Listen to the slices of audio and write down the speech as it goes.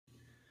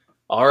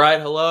All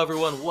right, hello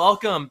everyone.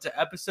 Welcome to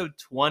episode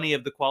 20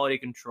 of the Quality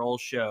Control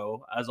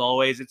Show. As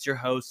always, it's your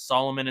hosts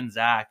Solomon and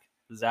Zach.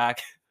 Zach,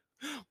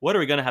 what are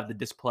we going to have the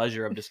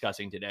displeasure of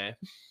discussing today?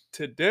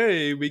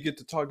 Today, we get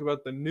to talk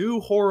about the new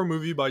horror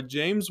movie by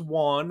James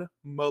Wan,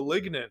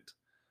 Malignant.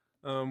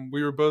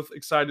 We were both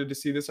excited to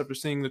see this after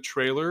seeing the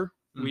trailer.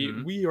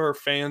 Mhm. We are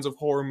fans of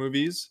horror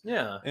movies,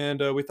 Yeah,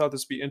 and we thought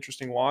this would be an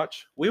interesting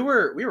watch. we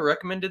were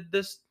recommended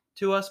this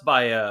to us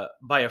by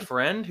a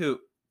friend who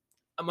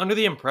I'm under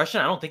the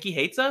impression I don't think he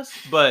hates us,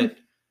 but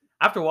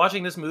after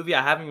watching this movie,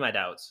 I have my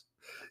doubts.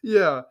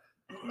 Yeah,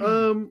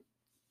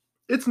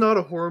 it's not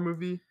a horror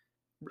movie,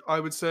 I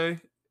would say.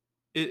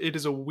 It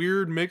is a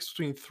weird mix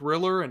between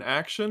thriller and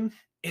action.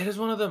 It is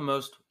one of the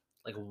most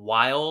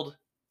wild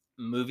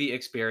movie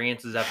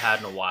experiences I've had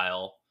in a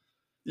while.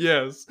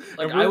 Yes,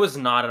 I was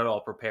not at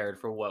all prepared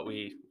for what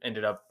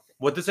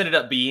this ended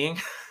up being.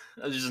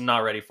 I was just not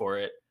ready for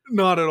it.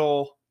 not at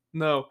all.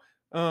 No.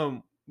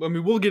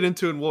 We'll get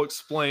into it and we'll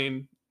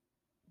explain,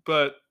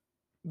 but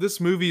this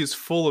movie is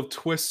full of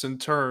twists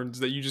and turns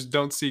that you just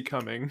don't see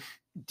coming.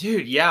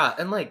 Dude, yeah,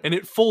 and And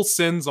it full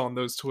sends on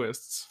those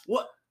twists.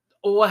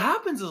 what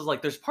happens is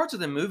there's parts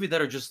of the movie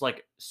that are just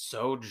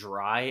so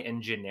dry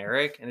and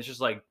generic, and it's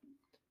just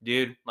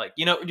dude, do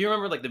you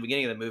remember the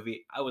beginning of the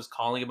movie? I was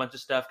calling a bunch of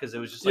stuff because it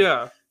was just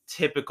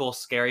typical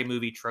scary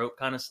movie trope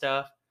kind of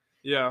stuff.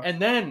 Yeah.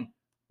 And then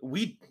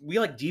we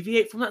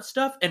deviate from that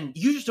stuff, and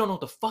you just don't know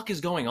what the fuck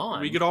is going on.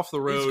 We get off the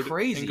road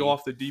crazy. and go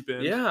off the deep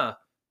end. Yeah.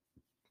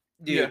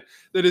 Dude. Yeah,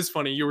 that is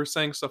funny. You were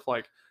saying stuff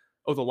like,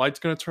 oh, the light's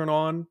going to turn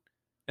on,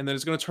 and then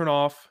it's going to turn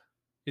off.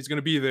 He's going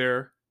to be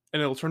there,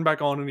 and it'll turn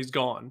back on, and he's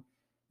gone.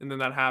 And then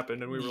that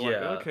happened, and we were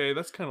like, okay,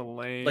 that's kind of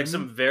lame.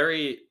 Some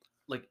very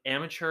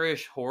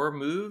amateurish horror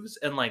moves,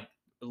 and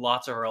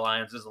lots of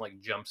reliances on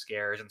jump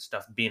scares and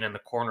stuff being in the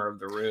corner of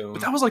the room.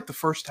 But that was the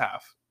first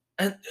half.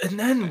 And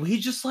then we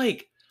just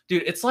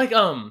dude, it's like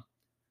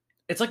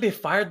they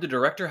fired the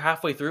director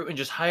halfway through and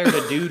just hired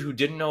a dude who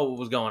didn't know what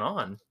was going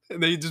on.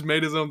 And they just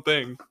made his own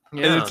thing.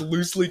 Yeah. And it's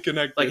loosely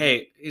connected.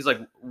 Hey, he's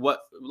what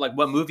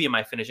movie am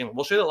I finishing?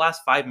 We'll show you the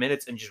last 5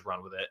 minutes and just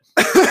run with it.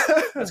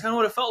 That's kind of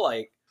what it felt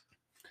like.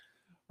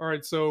 All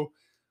right, so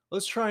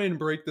let's try and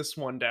break this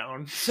one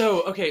down.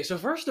 So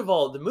first of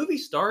all, the movie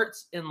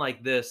starts in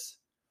this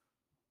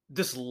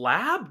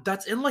lab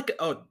that's in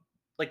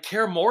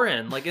Kaer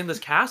Morhen, in this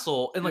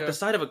castle in the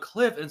side of a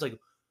cliff, and it's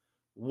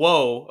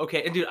whoa,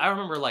 okay. And dude, I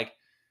remember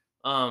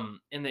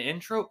in the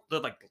intro,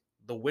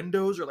 the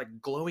windows are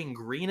glowing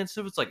green and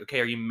stuff. It's okay,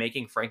 are you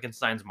making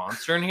Frankenstein's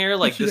monster in here?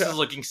 This is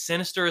looking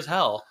sinister as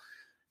hell.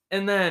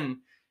 And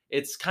then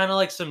it's kind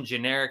of some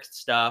generic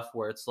stuff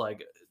where it's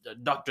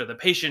doctor, the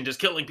patient is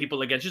killing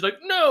people again. She's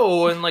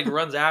no, and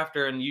runs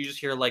after, and you just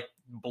hear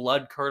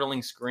blood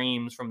curdling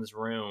screams from this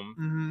room.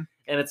 Mm-hmm.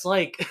 And it's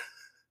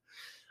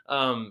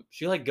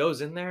she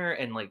goes in there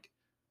and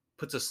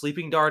puts a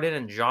sleeping dart in,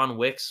 and John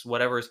Wick's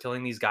whatever is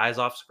killing these guys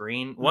off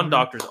screen. One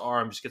doctor's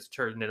arm just gets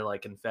turned into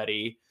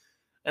confetti,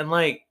 and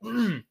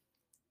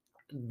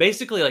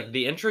basically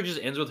the intro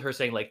just ends with her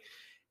saying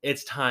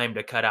it's time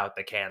to cut out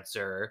the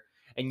cancer,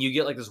 and you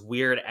get this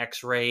weird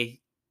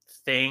X-ray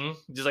thing,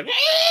 just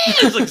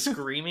just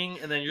screeming,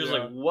 and then you're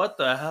just what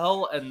the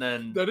hell? And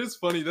then that is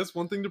funny. That's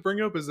one thing to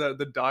bring up, is that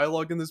the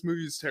dialogue in this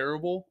movie is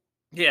terrible.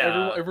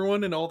 Yeah,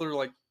 everyone and all their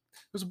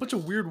there's a bunch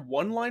of weird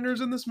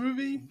one-liners in this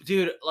movie,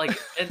 dude.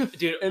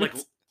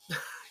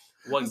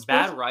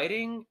 Bad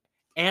writing,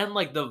 and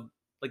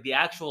the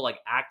actual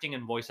acting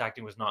and voice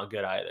acting was not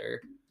good either.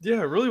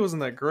 Yeah, it really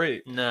wasn't that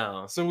great.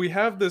 No. So we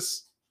have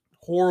this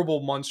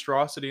horrible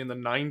monstrosity in the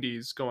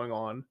 90s going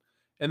on,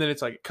 and then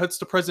it's cuts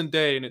to present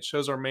day, and it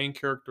shows our main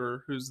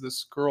character, who's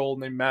this girl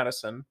named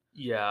Madison.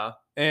 Yeah.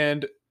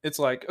 And it's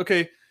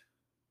okay,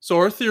 so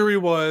our theory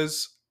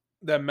was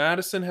that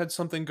Madison had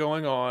something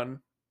going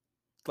on,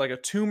 a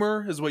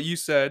tumor is what you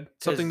said,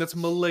 something that's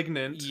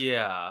malignant.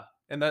 Yeah.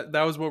 And that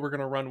was what we're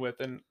going to run with,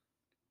 and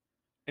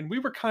we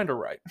were kind of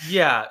right.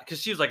 Yeah,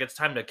 because she was it's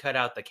time to cut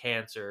out the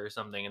cancer or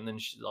something, and then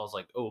I was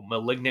oh,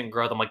 malignant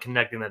growth. I'm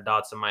connecting the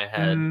dots in my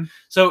head. Mm-hmm.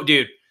 So,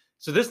 dude,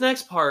 this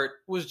next part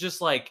was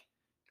just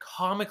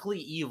comically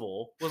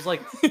evil. Was yes.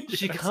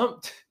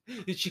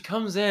 She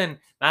comes in.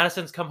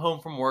 Madison's come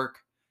home from work.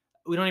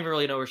 We don't even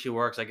really know where she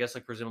works. I guess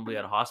presumably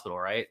at a hospital,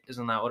 right?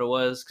 Isn't that what it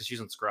was? Because she's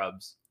in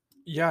scrubs.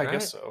 Yeah, right? I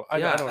guess so. I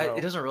don't know.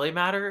 It doesn't really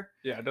matter.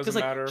 Yeah, it doesn't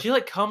matter. She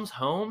comes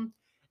home,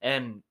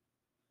 and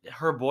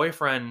her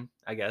boyfriend,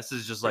 I guess,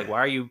 is just why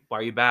are you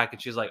back?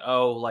 And she's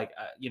oh,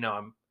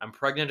 I'm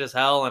pregnant as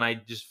hell, and I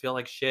just feel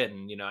like shit,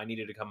 and I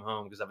needed to come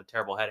home because I have a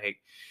terrible headache.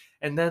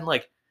 And then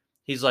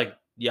he's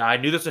yeah, I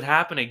knew this would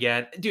happen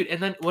again, dude.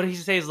 And then what he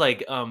says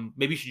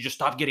maybe you should just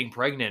stop getting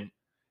pregnant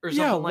or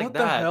something like that.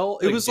 What the hell?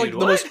 It was dude, the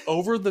most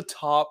over the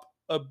top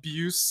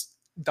abuse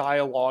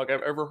dialogue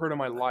I've ever heard in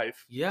my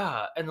life.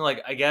 Yeah, and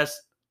I guess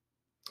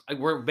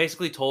we're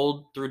basically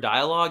told through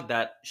dialogue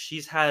that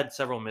she's had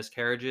several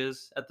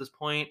miscarriages at this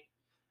point,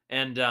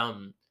 and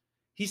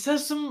he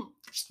says some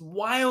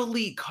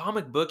wildly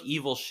comic book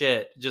evil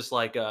shit, just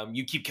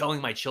you keep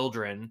killing my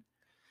children.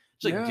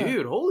 It's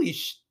dude, holy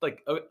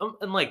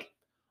and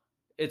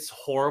it's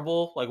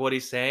horrible, like what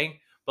he's saying,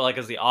 but like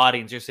as the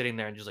audience, you're sitting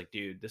there and just like,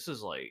 dude, this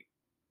is like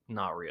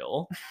not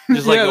real.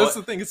 Just like Yeah, that's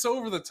the thing. It's so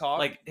over the top.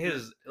 like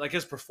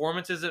his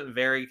performance isn't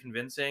very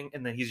convincing,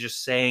 and then he's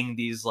just saying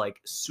these like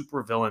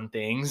super villain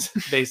things,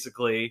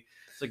 basically.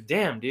 It's like,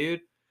 damn,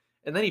 dude.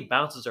 And then he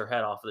bounces her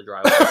head off of the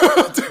driveway.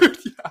 Dude,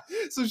 yeah.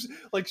 So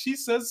she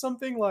says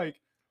something like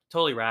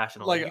Totally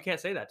rational. Like, you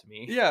can't say that to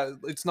me. Yeah,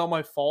 it's not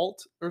my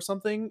fault or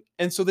something.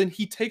 And so then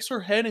he takes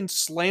her head and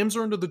slams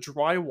her into the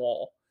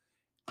drywall.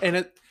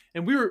 And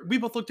we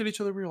both looked at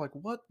each other, we were like,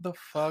 what the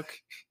fuck?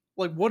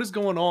 Like, what is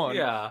going on?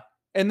 Yeah.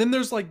 And then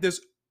there's like this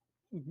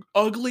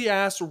ugly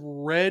ass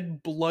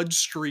red blood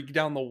streak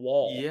down the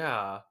wall.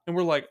 Yeah. And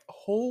we're like,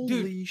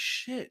 holy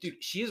shit.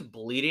 Dude, she is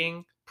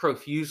bleeding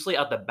profusely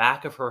out the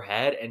back of her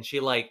head, and she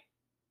like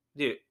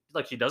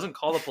she doesn't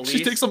call the police.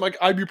 She takes some like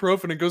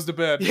ibuprofen and goes to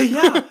bed.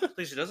 Yeah.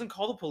 Like, she doesn't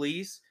call the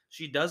police.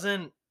 She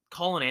doesn't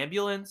call an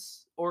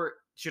ambulance, or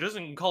she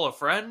doesn't call a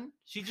friend.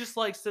 She just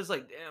like says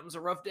like, damn, it's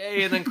a rough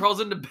day, and then crawls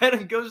into bed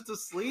and goes to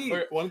sleep.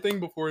 Okay, one thing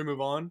before we move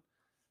on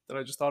that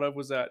I just thought of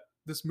was that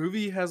this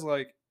movie has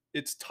like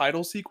its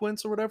title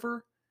sequence or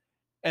whatever.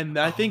 And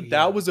I think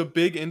that was a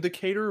big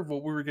indicator of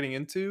what we were getting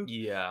into.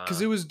 Yeah.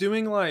 Because it was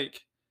doing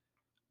like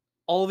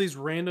all these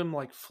random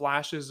like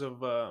flashes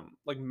of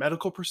like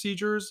medical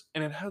procedures,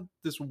 and it had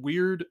this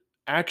weird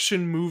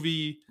action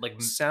movie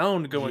like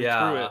sound going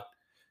through it.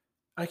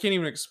 I can't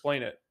even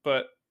explain it,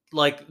 but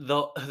like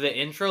the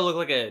intro looked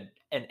like an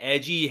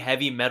edgy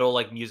heavy metal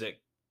like music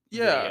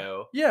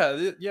video. Yeah,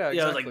 exactly.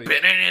 It was like,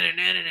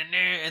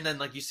 and then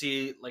like you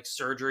see like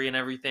surgery and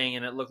everything,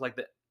 and it looked like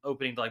the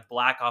opening to like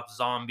Black Ops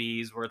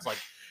Zombies, where it's like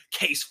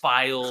case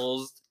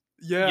files,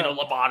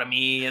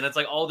 lobotomy, and it's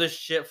like all this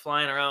shit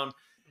flying around.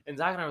 And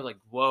Zach and I were like,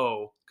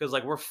 whoa, because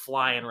like we're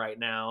flying right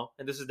now,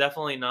 and this is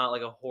definitely not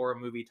like a horror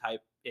movie type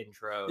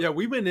intro. Yeah,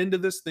 we went into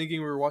this thinking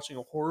we were watching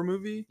a horror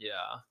movie. Yeah.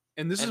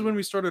 And this is when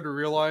we started to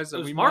realize that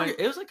it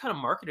was like kind of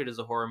marketed as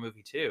a horror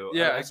movie too.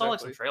 Yeah, I saw like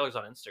some trailers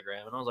on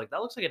Instagram, and I was like,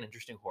 that looks like an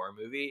interesting horror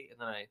movie.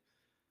 And then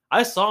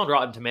I saw on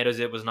Rotten Tomatoes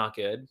it was not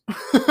good.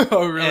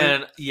 Oh, really?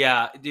 And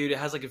yeah, dude, it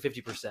has like a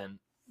 50%.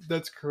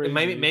 That's crazy.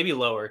 Maybe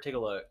lower. Take a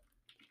look,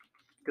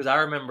 because I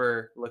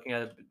remember looking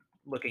at it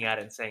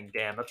and saying,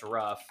 "Damn, that's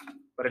rough,"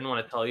 but I didn't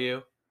want to tell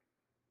you.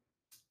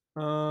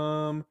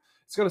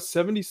 It's got a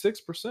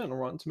 76% on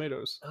Rotten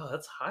Tomatoes. Oh,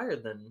 that's higher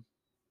than.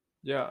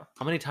 Yeah.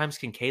 How many times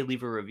can Kay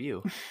leave a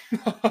review?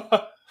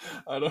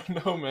 I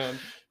don't know, man.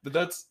 But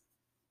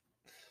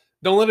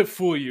don't let it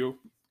fool you,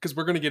 because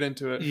we're gonna get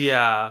into it.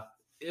 Yeah.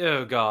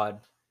 Oh God.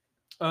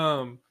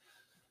 Yeah.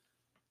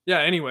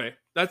 Anyway,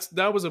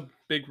 that was a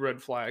big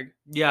red flag.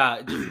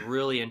 Yeah, just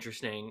really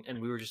interesting,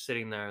 and we were just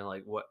sitting there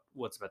like,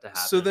 what's about to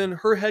happen? So then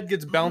her head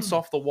gets bounced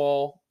off the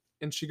wall,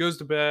 and she goes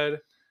to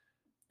bed,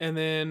 and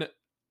then,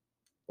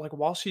 like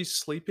while she's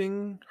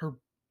sleeping, her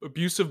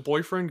abusive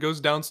boyfriend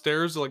goes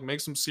downstairs to like make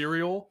some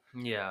cereal.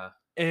 Yeah.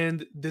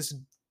 And this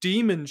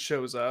demon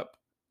shows up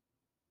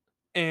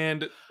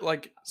and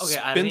like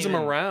spins him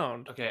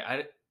around.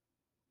 Okay,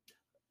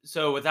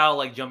 so without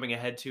like jumping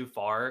ahead too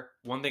far,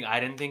 one thing I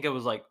didn't think of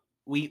was like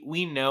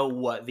we know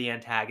what the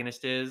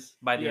antagonist is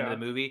by the end of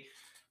the movie.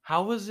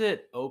 How was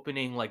it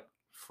opening like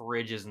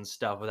fridges and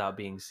stuff without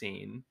being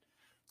seen?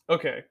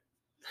 Okay.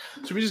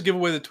 Should we just give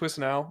away the twist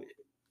now?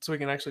 So we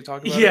can actually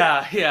talk about it?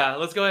 Yeah.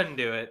 Let's go ahead and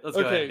do it.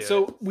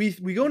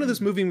 We go into this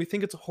movie and we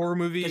think it's a horror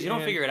movie. Because you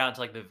don't figure it out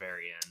until like the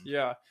very end.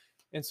 Yeah.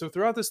 And so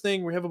throughout this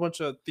thing, we have a bunch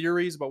of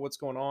theories about what's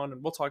going on,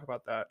 and we'll talk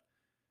about that.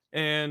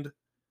 And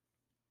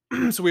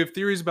so we have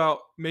theories about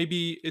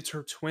maybe it's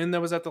her twin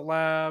that was at the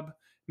lab.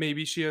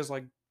 Maybe she has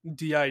like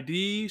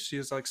DID. She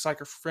has like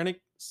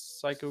schizophrenic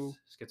issues.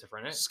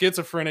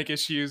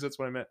 That's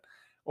what I meant.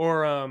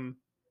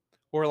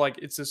 Or like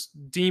it's this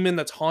demon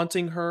that's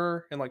haunting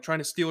her and like trying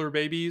to steal her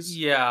babies.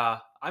 Yeah.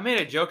 I made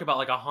a joke about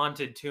like a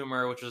haunted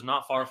tumor, which was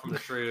not far from the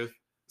truth.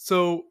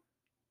 So,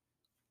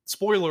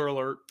 spoiler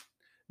alert,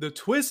 the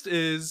twist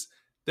is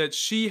that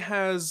she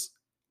has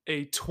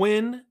a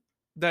twin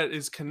that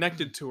is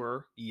connected to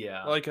her.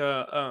 Yeah. Like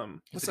a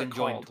what's that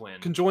conjoined called? Twin.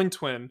 Conjoined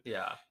twin.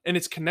 Yeah. And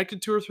it's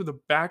connected to her through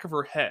the back of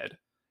her head.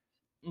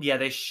 Yeah,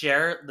 they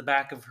share the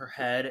back of her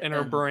head and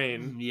her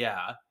brain.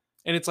 Yeah.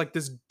 And it's like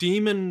this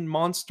demon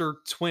monster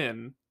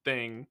twin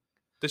thing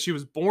that she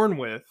was born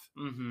with,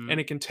 and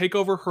it can take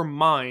over her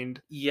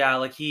mind. Yeah,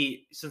 like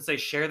since they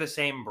share the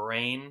same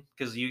brain,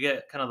 because you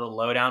get kind of the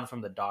lowdown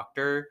from the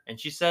doctor, and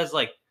she says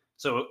like,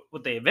 so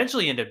what they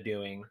eventually end up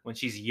doing when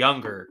she's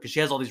younger, because she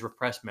has all these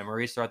repressed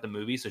memories throughout the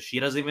movie, so she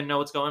doesn't even know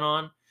what's going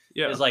on.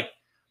 Yeah, is like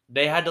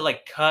they had to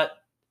cut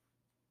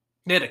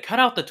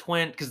out the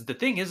twin, because the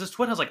thing is, this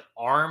twin has like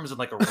arms and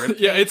like a rib.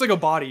 Yeah, it's like a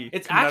body.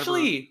 It's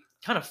actually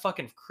kind of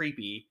fucking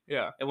creepy.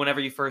 Yeah. And whenever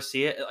you first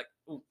see it,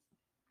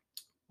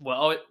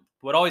 what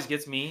always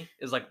gets me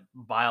is like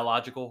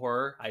biological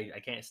horror.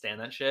 I can't stand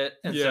that shit.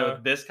 And so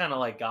this kind of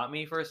like got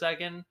me for a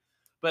second.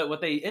 But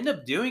what they end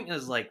up doing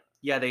is like,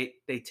 they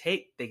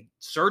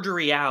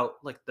surgery out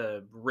like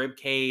the rib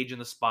cage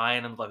and the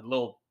spine and like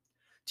little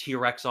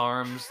T-Rex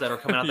arms that are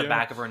coming out the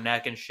back of her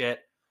neck and shit.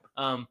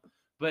 But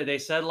they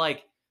said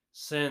like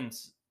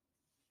since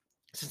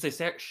they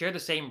share the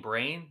same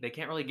brain, they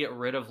can't really get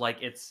rid of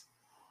like its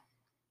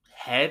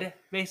head,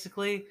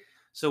 basically.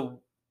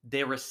 So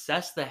they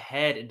recess the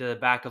head into the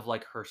back of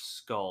like her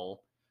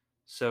skull,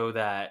 so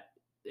that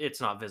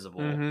it's not visible.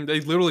 They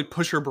literally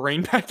push her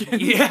brain back in.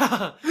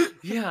 Yeah,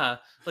 yeah.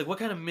 Like what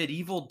kind of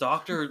medieval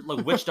doctor,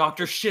 like witch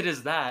doctor shit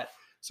is that?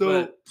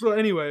 So But so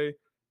anyway,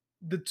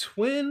 the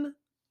twin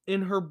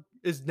in her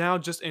is now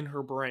just in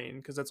her brain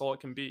because that's all it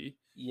can be.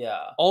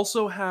 yeah,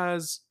 Also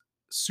has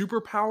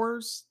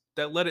superpowers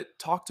that let it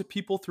talk to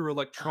people through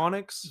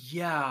electronics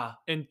yeah.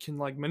 and can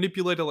like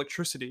manipulate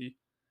electricity,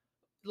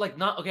 Like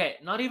not okay,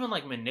 not even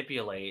like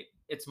manipulate.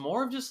 It's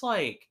more of just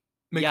like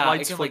make yeah,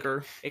 lights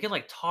flicker. it can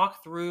like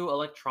talk through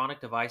electronic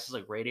devices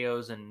like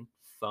radios and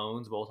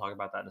phones, but we'll talk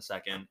about that in a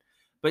second.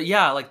 But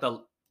yeah, like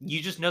the you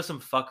just know some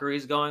fuckery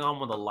is going on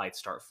when the lights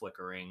start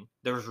flickering.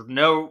 There's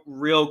no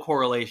real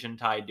correlation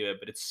tied to it,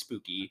 but it's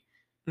spooky.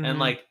 And Mhm.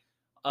 like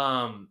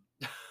um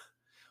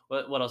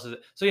what else is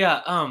it? So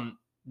yeah, So anyway,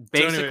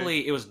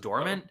 basically it was oh,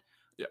 dormant,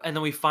 yeah. and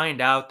then we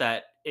find out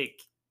that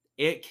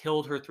it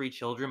killed her 3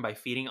 children by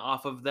feeding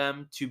off of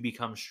them to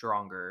become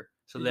stronger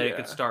so that it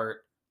could Yeah.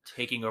 start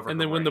taking over And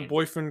her then when the brain.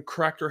 boyfriend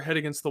cracked her head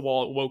against the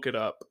wall, it woke it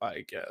up,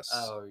 I guess.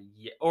 Oh,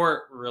 yeah,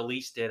 or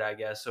released it, I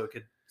guess, so it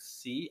could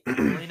see. I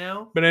don't really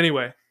know. But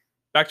anyway,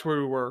 back to where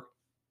we were.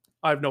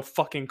 I have no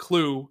fucking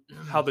clue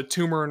how the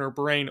tumor in her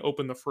brain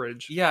opened the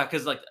fridge. Yeah,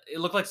 because like it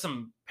looked like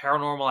some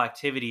paranormal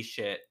activity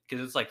shit.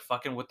 Because it's like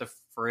fucking with the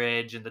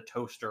fridge and the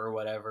toaster or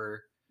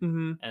whatever.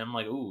 Mhm. And I'm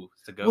like, ooh,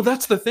 it's a Well,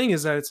 that's ghost. the thing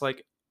is that it's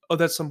like, oh,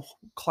 that's some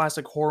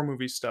classic horror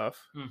movie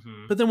stuff.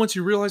 Hmm. But then once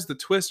you realize the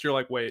twist, you're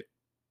like, wait,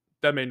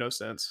 that made no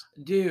sense.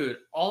 Dude,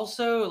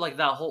 also like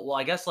that whole. Well,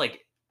 I guess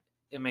like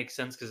it makes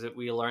sense because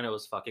we learn it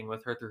was fucking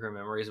with her through her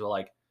memories, but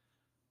like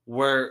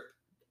we're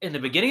in the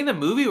beginning of the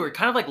movie, we're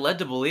kind of like led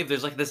to believe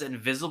there's like this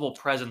invisible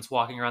presence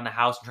walking around the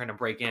house and trying to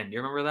break in. Do you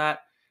remember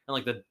that? And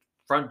like the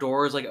front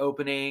door is like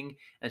opening,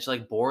 and she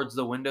like boards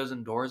the windows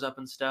and doors up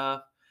and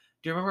stuff.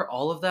 Do you remember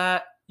all of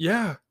that?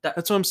 Yeah, That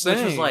that's what I'm which was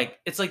saying. like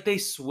it's like they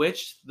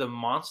switched the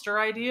monster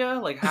idea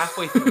like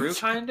halfway through,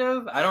 kind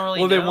of. I don't really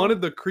Well, they know.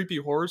 wanted the creepy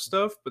horror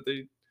stuff, but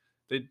they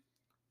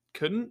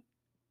couldn't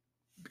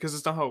because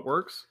it's not how it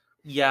works.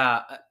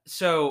 Yeah.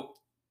 So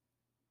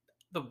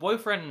the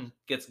boyfriend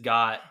gets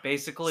got So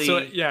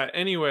basically. yeah.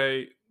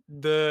 Anyway,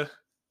 the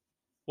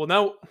well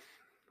now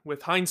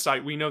with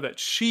hindsight, we know that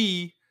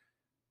she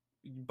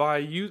by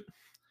you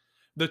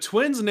the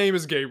twin's name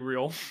is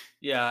Gabriel.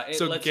 Yeah, it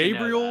So lets you know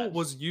Gabriel that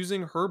was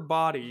using her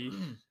body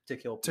to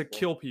kill to people.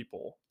 kill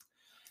people.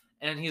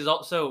 And he's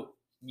also,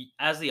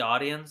 as the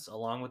audience,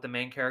 along with the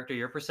main character,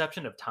 your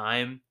perception of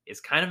time is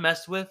kind of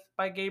messed with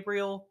by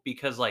Gabriel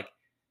because, like,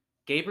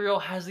 Gabriel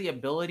has the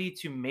ability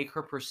to make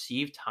her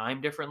perceive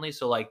time differently.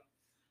 So, like,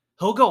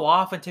 he'll go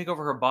off and take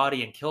over her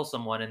body and kill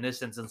someone. In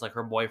this instance, like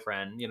her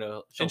boyfriend, And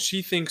she'll,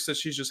 she thinks that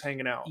she's just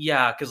hanging out.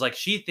 yeah, because like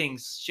she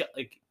thinks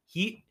like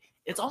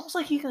it's almost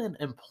like he can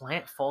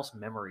implant false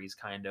memories,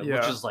 kind of, which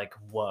Yeah. is like,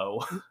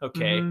 whoa,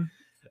 okay. Mhm.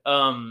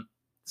 Um,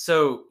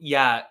 so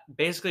yeah,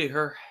 basically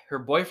her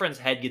boyfriend's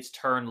head gets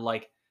turned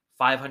like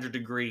 500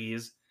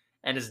 degrees,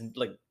 and his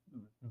like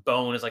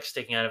bone is like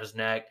sticking out of his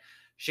neck.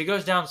 She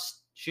goes down.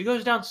 She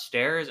goes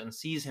downstairs and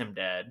sees him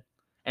dead,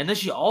 and then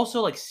she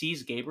also like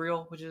sees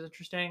Gabriel, which is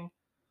interesting.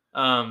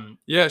 Um,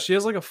 Yeah, she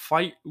has like a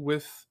fight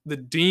with the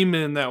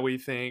demon that we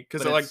think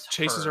because but it like it's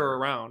chases her her,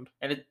 around.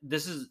 and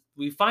this is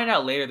we find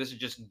out later. This is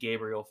just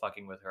Gabriel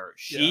fucking with her.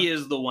 Yeah. She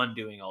is the one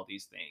doing all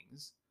these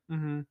things.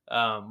 Hmm.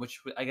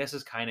 Which I guess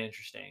is kind of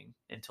interesting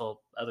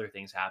until other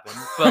things happen.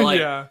 But like,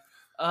 Yeah.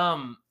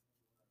 um,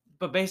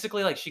 but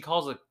basically, like, she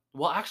calls it.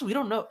 Well, actually, we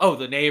don't know. Oh,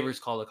 the neighbors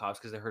call the cops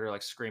because they heard her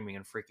like screaming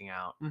and freaking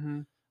out.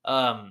 Hmm.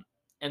 Um,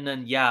 and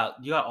then yeah,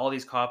 you got all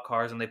these cop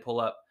cars and they pull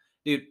up,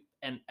 dude.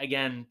 And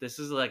again, this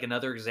is like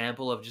another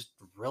example of just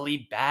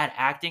really bad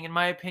acting, in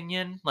my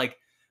opinion. Like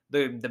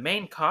the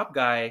main cop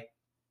guy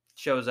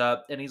shows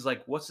up and he's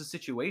like, "What's the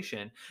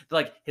situation?"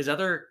 Like his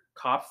other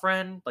cop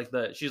friend, like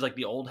she's like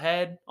the old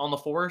head on the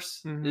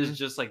force, is Hmm.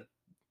 just like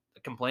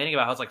complaining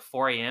about how it's like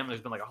 4 a.m.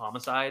 There's been like a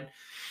homicide,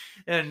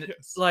 and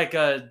Yes. like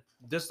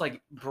this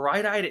like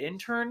bright-eyed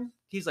intern,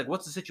 he's like,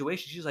 "What's the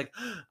situation?" She's like,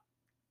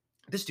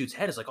 "This dude's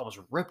head is like almost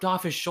ripped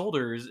off his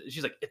shoulders."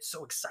 She's like, "It's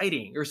so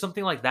exciting," or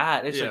something like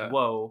that. It's like, Yeah.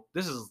 whoa,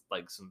 this is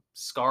like some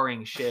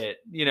scarring shit.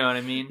 You know what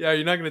I mean? Yeah,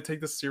 you're not gonna take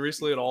this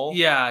seriously at all.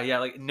 Yeah, yeah.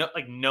 Like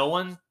no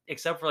one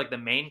except for like the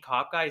main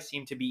cop guy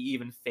seemed to be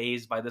even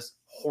phased by this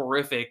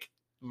horrific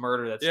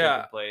murder that's taking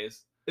Yeah.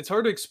 place. It's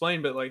hard to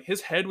explain, but like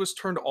his head was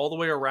turned all the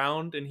way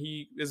around and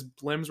his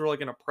limbs were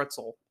like in a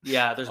pretzel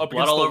Yeah, there's up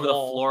blood against all the over the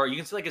wall. floor. You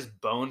can see like his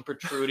bone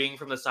protruding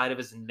from the side of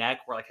his neck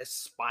where like his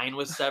spine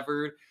was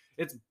severed.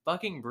 It's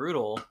fucking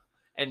brutal.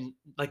 And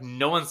like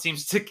no one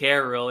seems to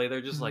care really.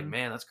 They're just like, Mhm.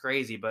 "Man, that's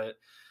crazy, but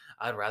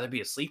I'd rather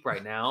be asleep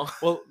right now."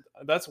 Well,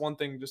 that's one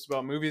thing just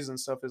about movies and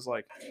stuff is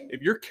like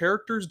if your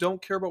characters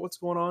don't care about what's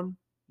going on,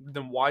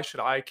 then why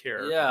should I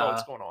care about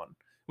what's Yeah. going on?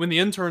 When the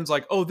intern's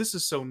like, "Oh, this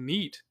is so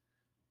neat."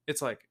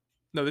 It's like,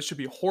 "No, this should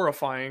be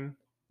horrifying."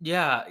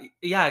 Yeah,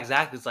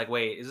 exactly. It's like,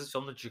 wait, is this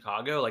filmed in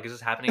Chicago? Like, is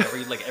this happening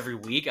every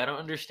week? I don't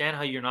understand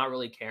how you're not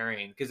really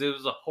caring because it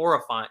was a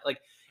horrifying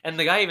and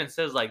the guy even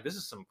says like, this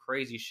is some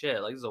crazy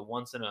shit. Like, this is a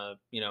once in a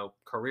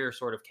career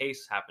sort of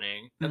case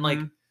happening, and like,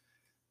 Mhm.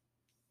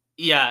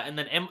 yeah, and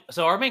then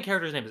so our main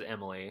character's name is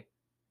Emily. Is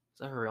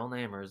that her real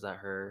name or is that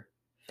her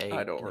I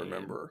fake don't name?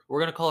 remember. We're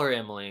gonna call her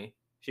Emily.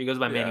 She goes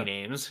by many Yeah.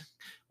 names.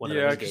 One of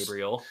them Yeah, is 'cause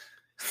Gabriel.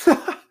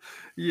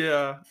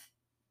 yeah.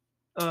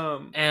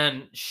 Um,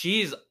 And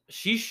she's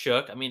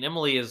shook. I mean,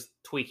 Emily is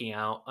tweaking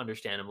out,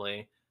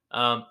 understandably.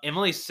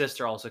 Emily's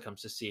sister also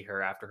comes to see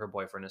her after her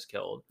boyfriend is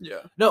killed.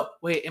 yeah. No,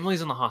 wait,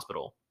 Emily's in the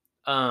hospital.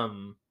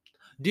 Um,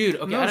 dude,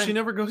 okay, I No, she didn't.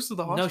 never goes to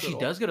the No, she hospital.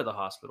 does go to the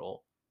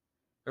hospital.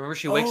 Remember,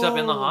 she wakes up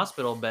in the Oh.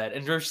 hospital bed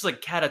and she's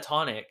like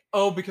catatonic.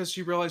 Oh, because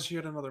she realized she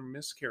had another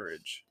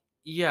miscarriage.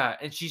 Yeah,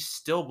 and she's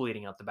still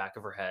bleeding out the back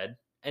of her head,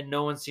 and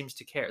no one seems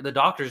to care. The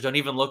doctors don't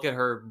even look at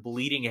her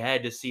bleeding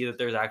head to see that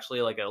there's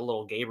actually like a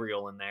little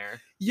Gabriel in there.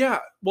 Yeah,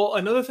 well,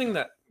 another thing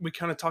that we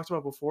kinda talked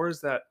about before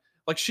is that,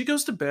 like, she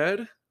goes to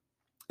bed,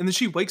 and then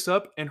she wakes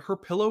up, and her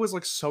pillow is,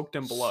 like, soaked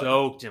in blood.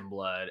 Soaked in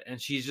blood,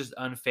 and she's just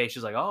unfazed.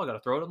 She's like, "Oh, I gotta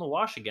throw it in the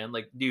wash again."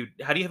 Like, dude,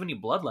 how do you have any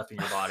blood left in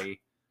your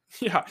body?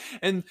 Yeah,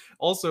 and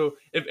also,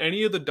 if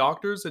any of the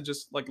doctors had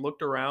just, like,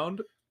 looked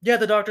around, Yeah,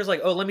 the doctor's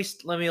like, "Oh, let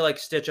me like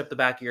stitch up the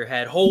back of your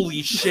head."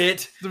 Holy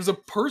shit! there's a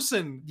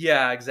person.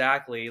 Yeah,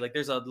 exactly. Like,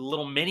 there's a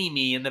little mini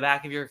me in the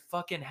back of your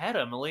fucking head,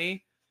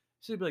 Emily.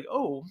 She'd be like,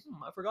 "Oh,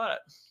 I forgot it."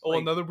 Oh, Like,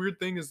 another weird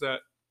thing is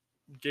that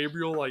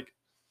Gabriel, like,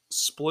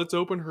 splits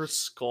open her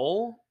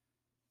skull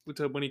with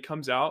when he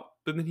comes out,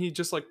 but then he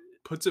just, like,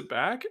 puts it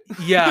back.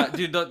 yeah,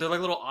 dude, they're like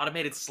little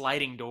automated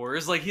sliding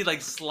doors. Like he like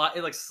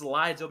it like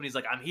slides open. He's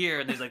like, "I'm here,"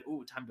 and he's like,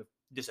 "Ooh, time to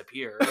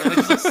disappear," and it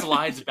just like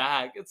slides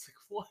back. It's like,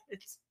 what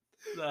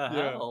the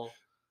Yeah. hell?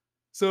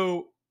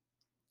 So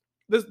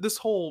this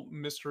whole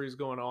mystery is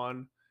going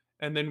on,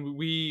 and then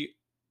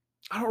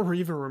I don't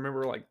even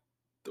remember like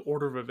the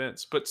order of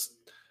events, but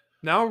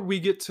now we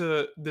get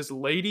to this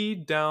lady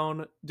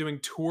down doing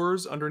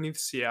tours underneath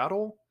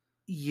Seattle.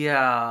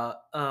 Yeah,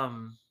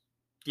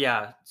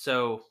 yeah.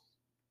 So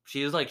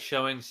she is like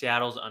showing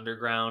Seattle's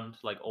underground,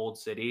 like old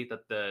city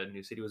that the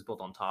new city was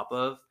built on top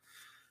of.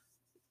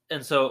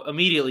 And so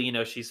immediately,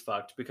 she's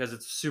fucked because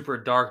it's super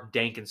dark,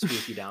 dank, and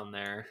spooky down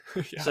there.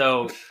 Yeah.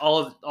 So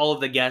all of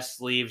the guests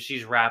leave.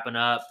 She's wrapping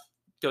up,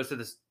 goes to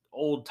this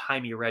old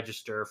timey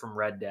register from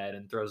Red Dead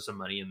and throws some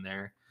money in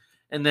there.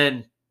 And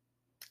then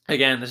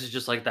again, this is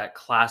just like that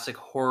classic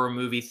horror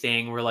movie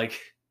thing where like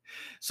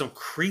some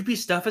creepy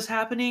stuff is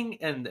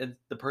happening, and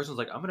the person's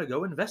like, "I'm gonna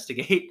go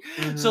investigate."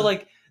 So Mhm.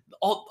 like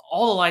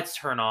all the lights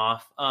turn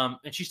off,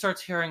 and she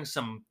starts hearing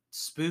some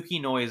spooky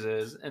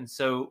noises, and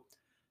so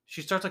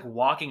she starts like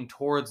walking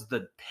towards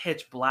the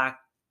pitch black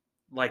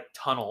like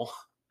tunnel,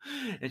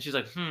 and she's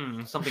like,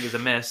 something is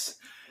amiss."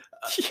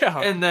 Yeah.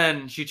 And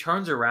then she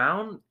turns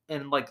around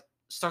and like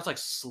starts like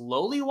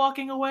slowly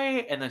walking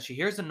away, and then she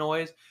hears the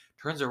noise,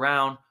 turns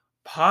around,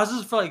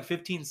 pauses for like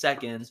 15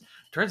 seconds,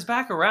 turns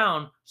back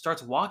around,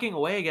 starts walking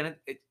away again.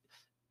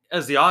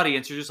 As the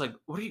audience, you're just like,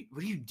 what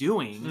are you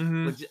doing?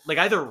 Mhm. Like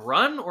either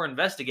run or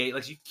investigate.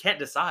 Like you can't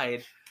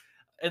decide.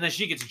 And then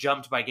she gets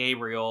jumped by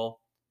Gabriel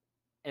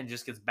and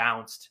just gets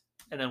bounced,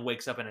 and then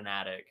wakes up in an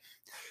attic.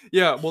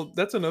 Yeah, well,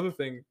 that's another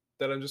thing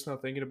that I'm just now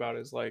thinking about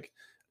is like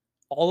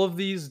all of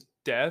these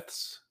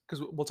deaths,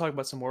 because we'll talk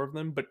about some more of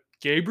them, but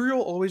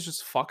Gabriel always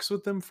just fucks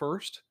with them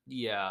first.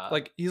 Yeah.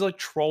 Like he's like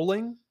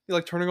trolling,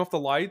 like turning off the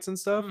lights and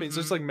stuff. And he's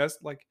just Hmm. like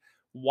like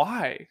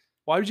why?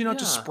 Why would you not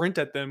just Yeah, sprint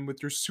at them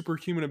with your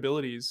superhuman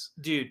abilities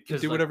dude. and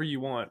Because do like whatever you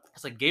want?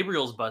 it's like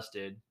Gabriel's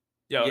busted.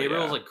 Yeah, oh,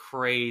 Gabriel's yeah. like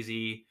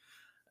crazy,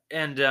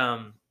 and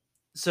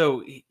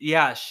so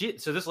yeah,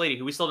 so this lady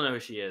who we still don't know who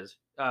she is,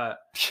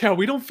 Yeah,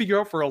 we don't figure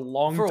out for a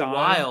long for a time.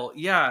 while,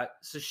 yeah.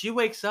 So she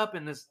wakes up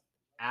in this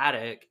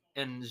attic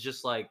and is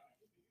just like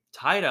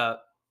tied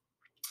up,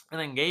 and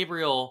then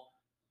Gabriel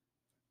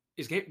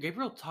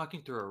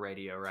talking through a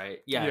radio, right?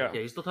 Yeah, Yeah.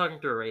 yeah, he's still talking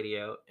through a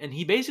radio, and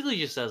he basically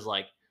just says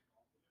like,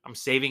 "I'm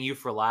saving you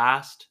for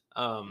last."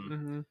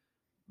 Hmm.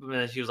 And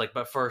then she was like,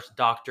 "But first,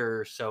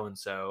 Doctor so and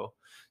so."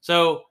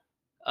 So,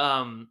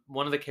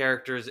 one of the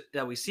characters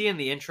that we see in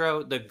the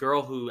intro, the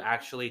girl who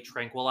actually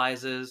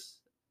tranquilizes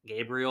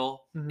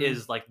Gabriel, Hmm.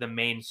 is like the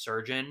main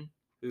surgeon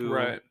who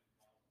Right.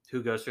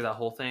 who goes through that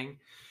whole thing.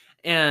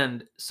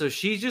 And so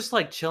she's just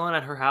like chilling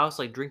at her house,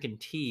 like drinking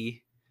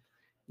tea.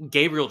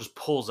 Gabriel just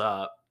pulls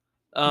up.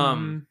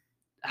 Um,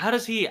 Hmm. how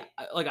does he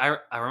like?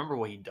 I remember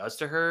what he does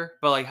to her,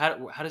 but like,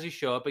 how does he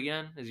show up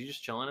again? Is he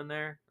just chilling in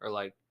there, or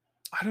like?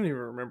 I don't even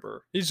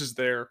remember. He's just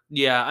there,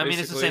 Yeah, I mean,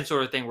 it's the same basically.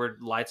 sort of thing where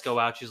lights go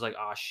out. She's like,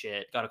 "Oh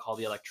shit, got to call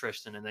the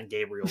electrician," and then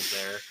Gabriel's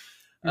there.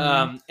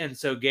 Hmm. And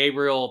so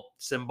Gabriel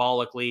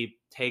symbolically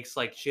takes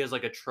like she has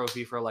like a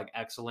trophy for like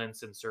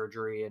excellence in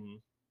surgery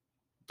and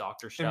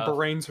doctor And stuff.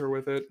 brains her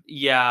with it.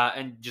 Yeah,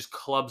 and just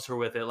clubs her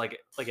with it like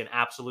an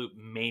absolute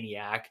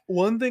maniac.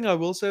 One thing I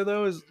will say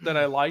though is that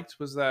I liked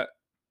was that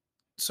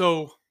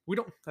so we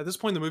don't at this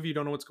point in the movie you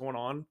don't know what's going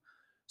on.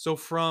 So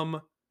from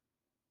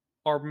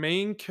our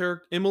main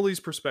character Emily's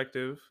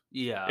perspective,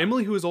 Yeah.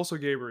 Emily, who is also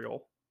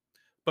Gabriel,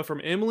 but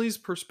from Emily's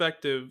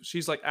perspective,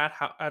 she's like at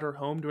her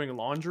home doing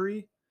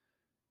laundry,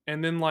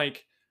 and then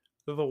like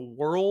the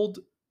world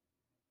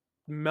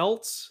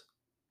melts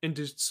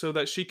into so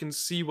that she can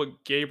see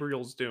what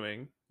Gabriel's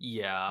doing, if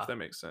Yeah. that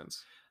makes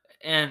sense.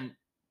 And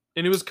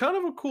And it was kind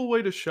of a cool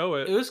way to show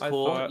it, it was I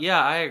cool. thought. Yeah,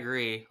 I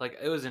agree. Like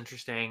it was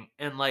interesting.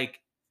 And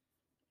like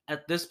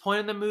at this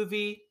point in the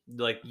movie,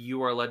 like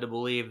you are led to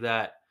believe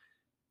that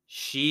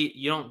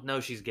you don't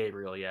know she's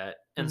Gabriel yet.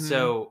 And Mhm.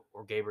 so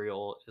or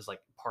Gabriel is like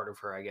part of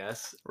her, I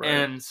guess. Right.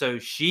 And so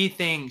she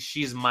thinks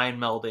she's mind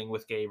melding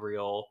with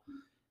Gabriel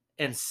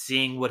and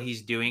seeing what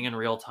he's doing in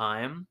real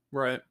time.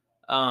 Right.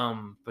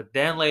 But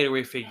then later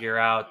we figure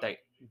out that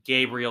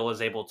Gabriel is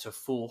able to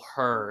fool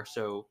her.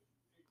 So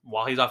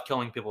while he's off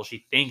killing people,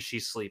 she thinks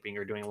she's sleeping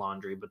or doing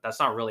laundry, but that's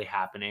not really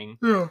happening.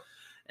 Yeah.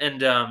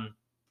 And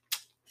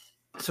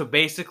so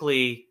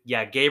basically,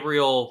 yeah,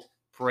 Gabriel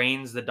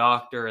brains the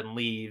doctor and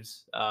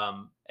leaves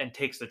and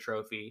takes the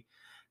trophy.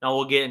 Now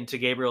we'll get into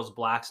Gabriel's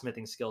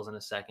blacksmithing skills in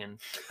a second.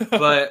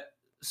 But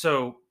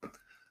so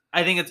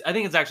I think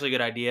it's actually a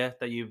good idea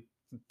that you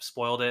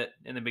spoiled it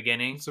in the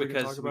beginning So we can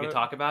talk because we about can it?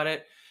 talk about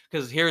it.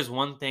 Because here's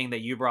one thing that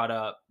you brought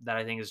up that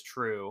I think is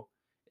true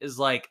is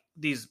like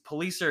these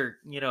police are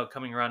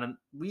coming around and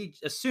we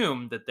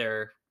assume that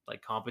they're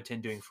like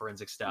competent doing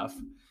forensic stuff,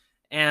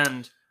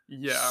 and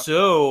Yeah.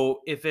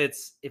 so if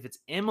it's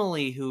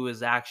Emily who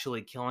is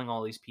actually killing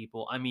all these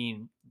people, I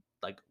mean,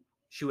 like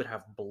she would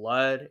have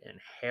blood and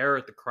hair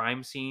at the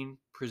crime scene,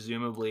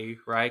 presumably,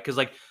 right? Because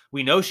like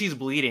we know she's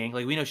bleeding,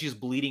 like we know she's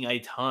bleeding a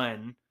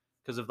ton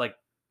because of like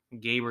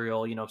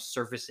Gabriel,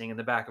 surfacing in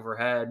the back of her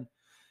head,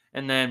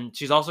 and then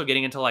she's also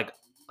getting into like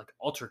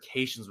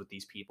altercations with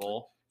these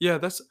people. Yeah,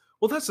 that's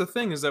the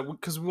thing is that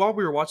because while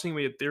we were watching,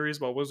 we had theories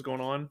about what was going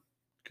on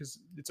because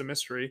it's a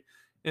mystery,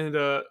 and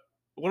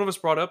one of us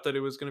brought up that it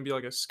was going to be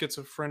like a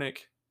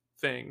schizophrenic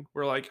thing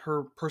where like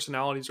her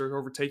personalities are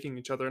overtaking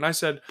each other, and I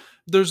said,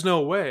 "There's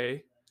no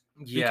way,"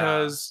 Yeah.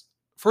 because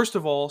first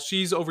of all,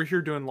 she's over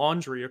here doing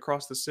laundry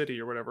across the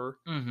city or whatever,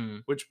 Mm-hmm.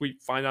 which we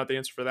find out the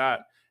answer for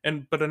that,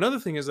 and but another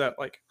thing is that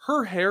like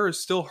her hair is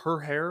still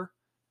her hair,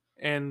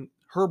 and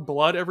her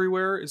blood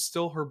everywhere is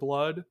still her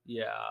blood,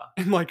 Yeah.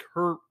 and like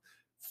her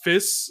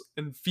fists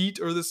and feet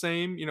are the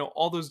same,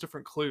 all those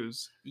different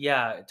clues.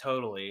 Yeah,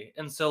 totally.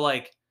 And so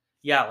like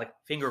yeah, like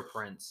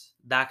fingerprints,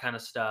 that kind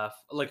of stuff.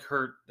 Like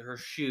her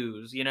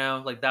shoes,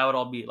 like that would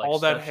all be like All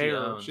that stuff she hair. She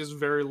owns. has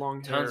very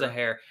long Tons of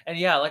hair. hair. And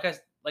yeah, like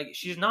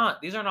she's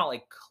not these are not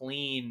like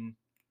clean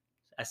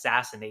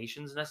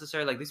assassinations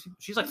necessarily. Like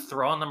she's like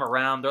throwing them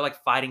around. They're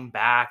like fighting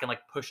back and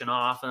like pushing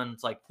off and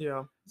it's like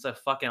Yeah. it's a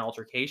fucking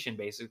altercation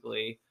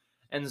basically.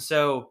 And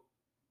so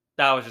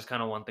that was just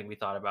kind of one thing we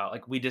thought about.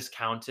 Like we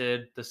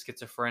discounted the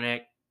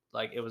schizophrenic,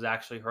 like it was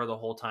actually her the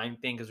whole time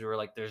thing because we were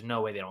like, there's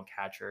no way they don't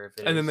catch her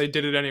if it And then is. they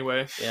did it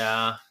anyway.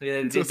 Yeah, So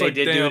it's they like,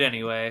 did do it damn.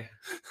 anyway.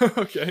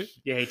 Okay.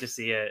 You hate to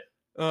see it.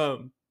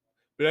 Um,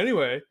 but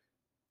anyway,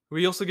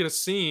 we also get a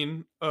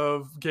scene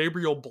of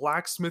Gabriel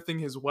blacksmithing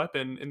his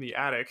weapon in the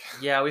attic.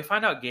 Yeah, we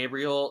find out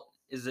Gabriel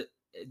it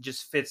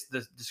just fits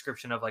the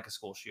description of like a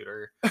school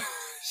shooter.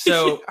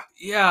 So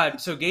yeah,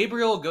 so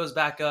Gabriel goes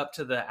back up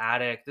to the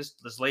attic. This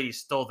lady's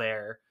still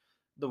there,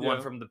 the one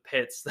Yeah. from the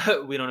pits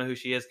that we don't know who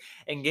she is.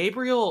 And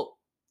Gabriel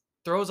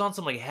throws on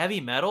some like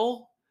heavy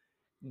metal,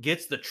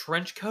 gets the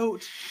trench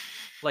coat,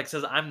 like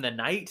says I'm the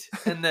knight,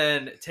 and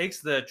then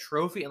takes the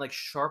trophy and like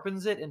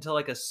sharpens it into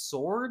like a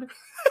sword.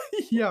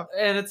 Yeah.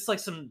 And it's like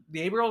some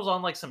Gabriel's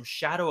on like some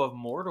Shadow of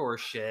Mordor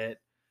shit. It's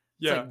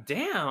Yeah. like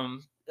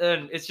damn,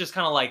 and it's just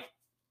kind of like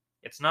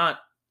it's not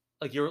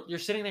like you're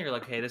sitting there. You're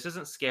like, hey, this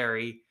isn't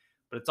scary,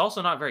 but it's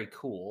also not very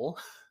cool.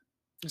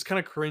 It's kind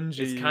of It's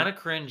cringy. kind of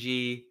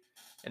cringy,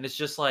 and it's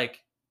just like,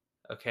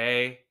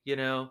 okay,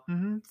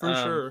 For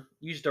sure.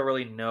 you just don't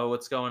really know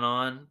what's going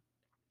on.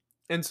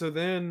 And so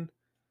then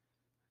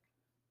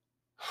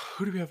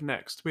who do we have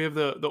next? We have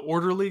the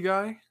orderly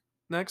guy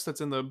next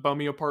that's in the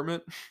bummy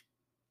apartment.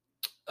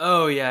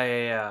 Oh yeah,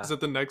 yeah, yeah. Is that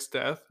the next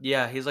death?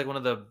 Yeah, he's like one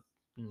of the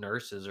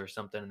nurses or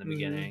something in the Mhm.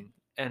 beginning.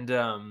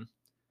 And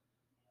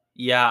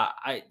yeah,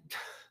 I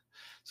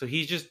so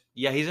he's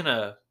in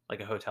a like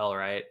a hotel,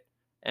 right?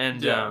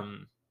 And Yeah.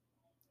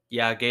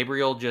 yeah,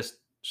 Gabriel just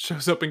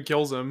Shows up and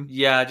kills him.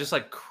 yeah, just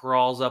like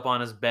crawls up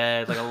on his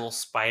bed like a little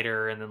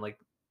spider and then like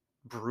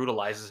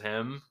brutalizes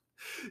him.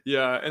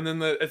 Yeah, and then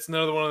it's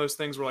another one of those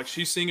things where like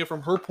she's seeing it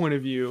from her point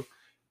of view,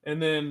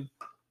 and then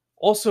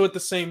also at the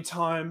same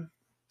time,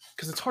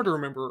 because it's hard to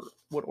remember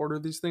what order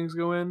these things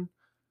go in.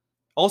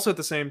 Also at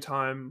the same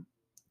time,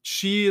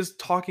 she is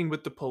talking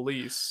with the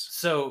police.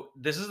 So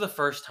this is the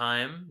first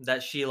time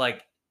that she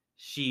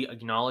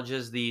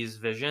acknowledges these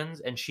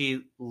visions and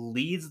she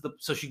leads the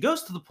so she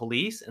goes to the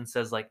police and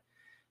says like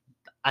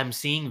I'm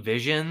seeing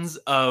visions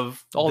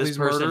of All this these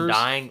person murders.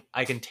 dying.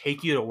 I can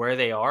take you to where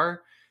they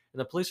are. And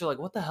the police are like,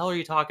 what the hell are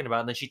you talking about?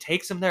 And then she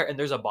takes him there and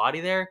there's a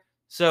body there.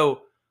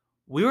 So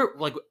we were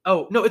like,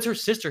 oh, no, it's her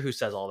sister who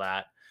says all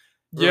that.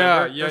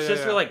 Yeah, Her yeah, yeah,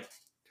 sister yeah. like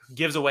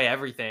gives away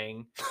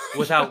everything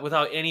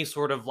without any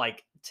sort of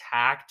like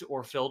tact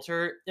or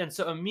filter. And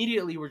so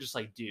immediately we're just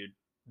like, dude,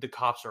 the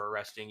cops are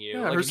arresting you.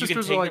 Yeah, Like her if you can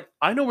sisters are take like, them,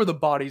 I know where the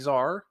bodies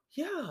are.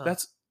 yeah,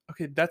 That's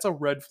okay. That's a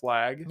red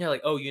flag. yeah,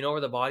 like, oh, you know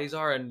where the bodies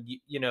are, and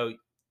you know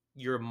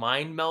you're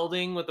mind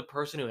melding with the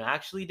person who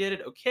actually did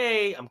it.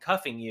 Okay, I'm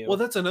cuffing Well, you.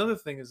 that's another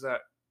thing is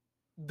that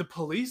the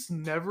police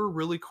never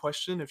really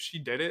question if she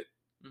did it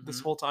this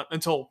Hmm. whole time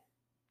until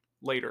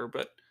later.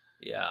 But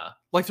Yeah,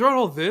 like throughout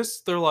all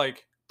this, they're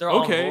like, they're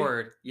on okay,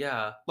 board.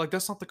 Yeah, like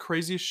that's not the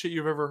craziest shit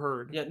you've ever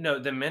heard. yeah. No,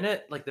 the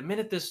minute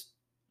this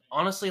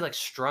honestly like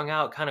strung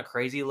out, kind of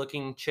crazy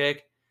looking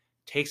chick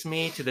takes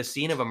me to the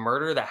scene of a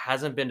murder that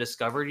hasn't been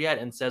discovered yet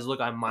and says, "Look,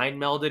 I'm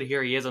mind melded.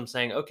 Here he is." I'm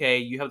saying, okay,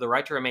 you have the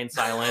right to remain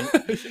silent.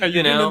 Yeah,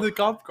 you're getting in the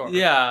cop car.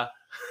 Yeah,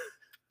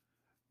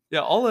 Yeah,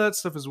 all of that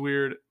stuff is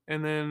weird.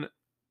 And then,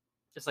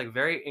 it's like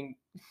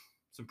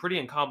some pretty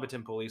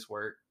incompetent police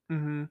work.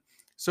 mhm.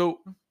 So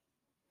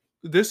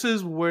this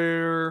is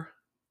where,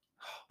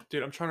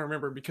 dude, I'm trying to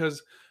remember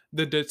because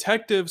the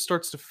detective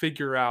starts to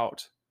figure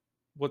out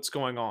what's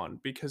going on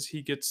because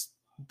he gets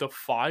the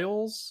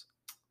files.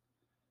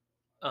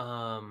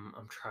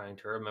 I'm trying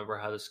to remember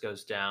how this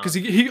goes Because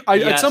down.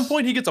 at some Yes.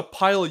 point he gets a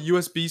pile of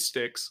USB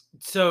sticks.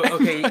 So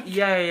okay, Like,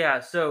 yeah.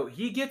 So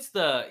he gets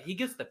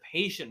the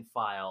patient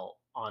file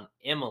on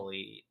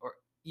Emily, or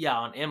yeah,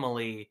 on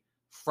Emily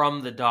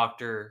from the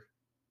doctor's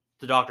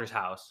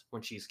house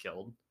when she's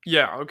killed.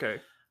 yeah, okay.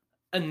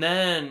 And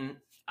then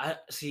I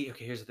see.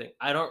 Okay, here's the thing.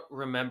 I don't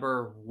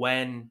remember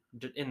when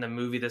in the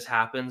movie this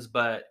happens,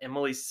 but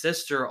Emily's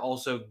sister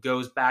also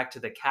goes back to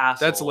the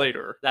castle. That's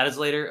later. That is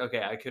later.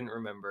 Okay, I couldn't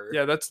remember.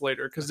 Yeah, that's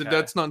later because Okay.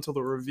 that's not until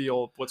the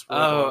reveal of what's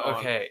really Oh, going on.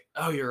 okay.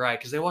 Oh, you're right.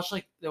 Because they watch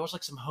like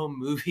some home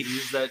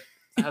movies that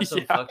have some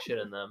Yeah. fuck shit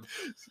in them.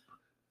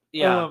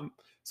 Yeah.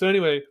 So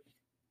anyway,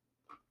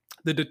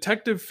 the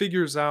detective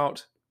figures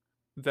out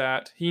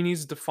that he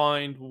needs to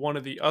find one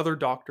of the other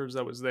doctors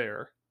that was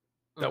there.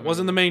 That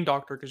wasn't the Mhm. main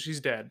doctor because she's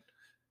dead.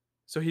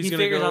 So he's He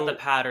gonna figures out go. the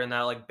pattern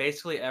that like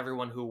basically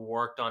everyone who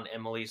worked on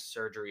Emily's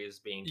surgery is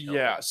being killed.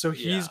 Yeah, so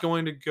he's Yeah.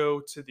 going to go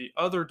to the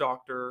other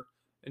doctor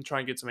and try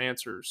and get some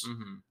answers.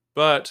 Hmm.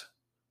 But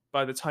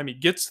by the time he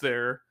gets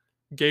there,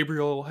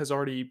 Gabriel has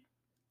already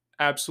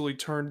absolutely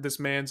turned this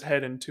man's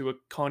head into a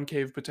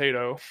concave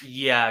potato.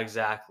 Yeah,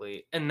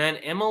 exactly. And then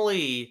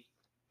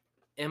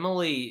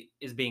Emily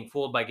is being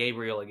fooled by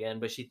Gabriel again,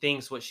 but she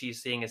thinks what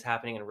she's seeing is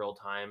happening in real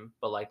time,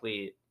 but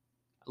likely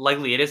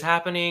it is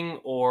happening,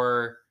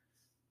 or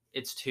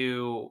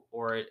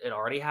or it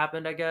already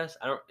happened, I guess.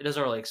 It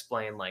doesn't really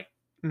explain like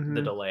the Hmm.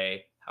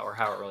 delay how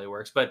it really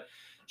works, but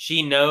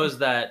she knows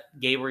that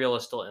Gabriel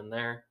is still in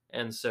there,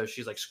 and so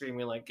she's like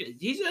screaming like,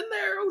 he's in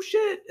there, oh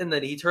shit. And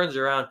then he turns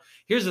around.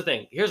 Here's the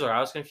thing, here's where I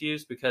was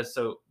confused, because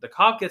so the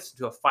cop gets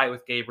into a fight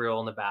with Gabriel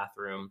in the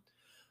bathroom,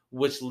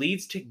 which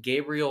leads to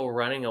Gabriel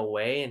running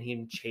away and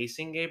him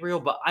chasing Gabriel,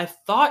 but I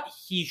thought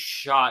he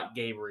shot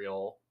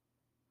Gabriel.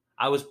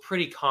 I was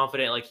pretty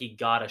confident like he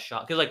got a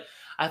shot, because like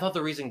I thought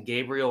the reason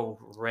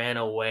Gabriel ran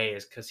away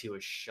is because he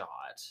was shot.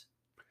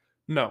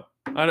 No,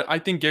 I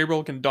think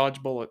Gabriel can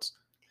dodge bullets.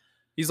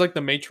 He's like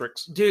the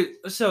Matrix. Dude,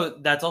 so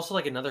that's also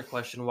like another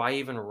question. Why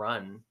even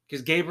run?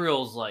 Because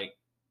Gabriel's like,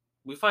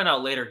 we find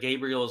out later,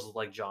 Gabriel's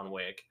like John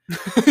Wick.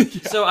 Yeah,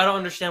 So I don't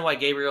understand why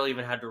Gabriel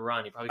even had to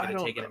run. He probably could I have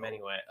don't taken him know.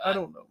 anyway. I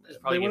don't know. It's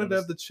Man. probably They wanted given to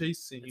this, have the chase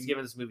scene. it's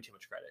giving this movie too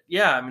much credit.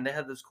 Yeah, I mean they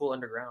had this cool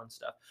underground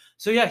stuff.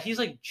 So yeah, he's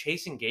like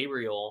chasing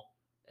Gabriel,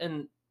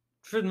 and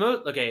for the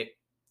most, okay,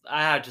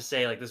 I have to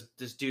say like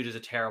this dude is a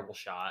terrible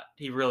shot.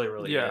 He really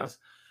really Yeah. is.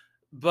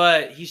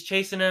 But he's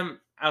chasing him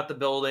out the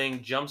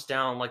building, jumps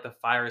down like the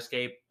fire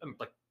escape, and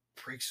like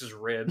breaks his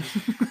ribs.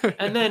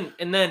 And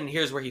then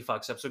here's where he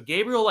fucks up. So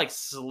Gabriel like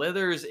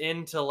slithers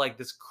into like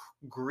this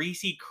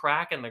greasy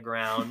crack in the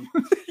ground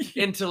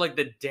into like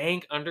the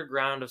dank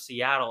underground of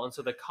Seattle. And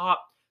so the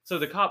cop,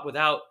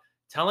 without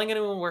telling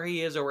anyone where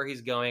he is or where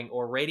he's going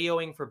or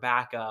radioing for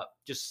backup,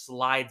 just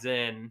slides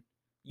in.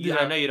 I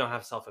Yeah. know you don't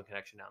have cell phone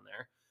connection down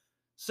there.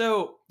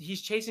 So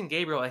he's chasing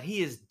Gabriel and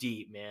he is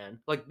deep, man.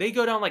 Like they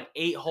go down like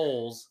 8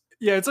 holes.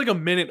 Yeah, it's like a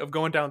minute of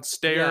going down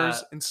stairs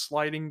Yeah. and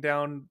sliding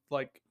down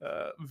like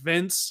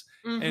vents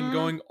and Mhm.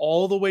 going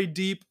all the way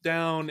deep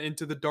down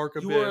into the dark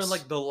abyss. You are in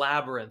like the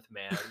labyrinth,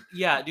 man.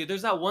 Yeah, dude,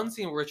 there's that one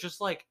scene where it's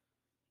just like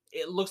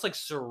it looks like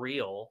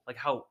surreal, like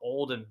how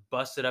old and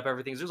busted up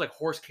everything is. There's like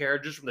horse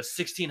carriages from the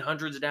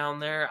 1600s down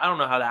there. I don't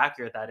know how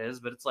accurate that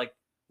is, but it's like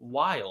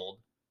wild.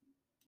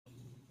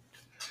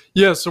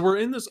 Yeah, so we're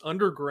in this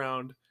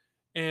underground,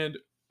 and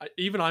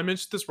even I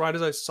mentioned this right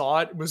as I saw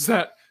it, was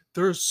that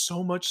there is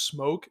so much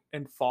smoke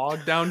and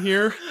fog down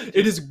here.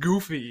 It is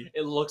goofy.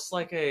 It looks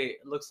like a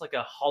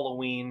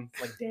Halloween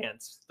like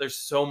dance. There's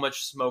so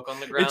much smoke on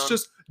the ground. It's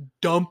just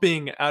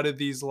dumping out of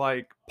these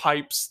like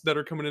pipes that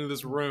are coming into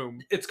this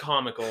room. It's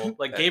comical.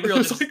 Like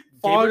There's,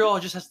 Gabriel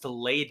just has to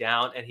lay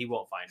down and he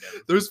won't find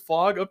him. There's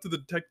fog up to the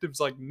detective's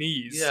like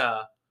knees.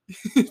 Yeah.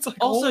 It's like,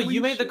 Also, holy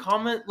you made the shit.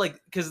 comment like,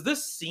 because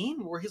this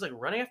scene where he's like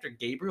running after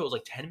Gabriel is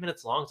like 10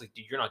 minutes long. It's like,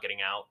 dude, you're not getting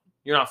out.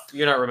 You're not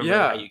remembering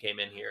Yeah. how you came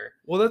in here.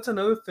 Well, that's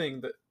another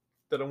thing that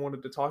that I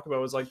wanted to talk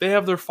about was like they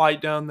have their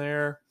fight down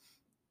there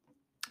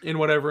and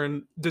whatever,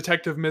 and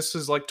Detective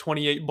misses like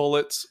 28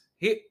 bullets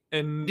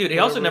and Dude, he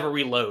also never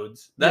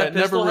reloads. That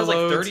never pistol has like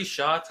reloads. 30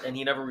 shots and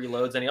he never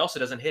reloads, and he also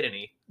doesn't hit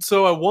any.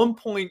 So at one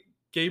point,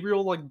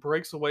 Gabriel like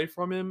breaks away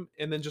from him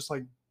and then just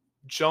like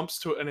jumps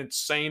to an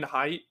insane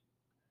height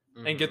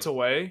and gets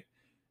away.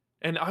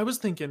 And I was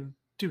thinking,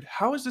 dude,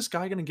 how is this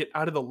guy gonna get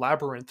out of the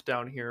labyrinth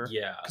down here?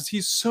 Yeah. Because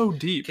he's so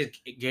deep.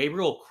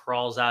 Gabriel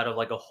crawls out of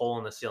like a hole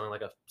in the ceiling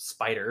like a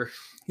spider.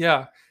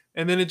 Yeah.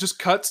 And then it just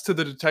cuts to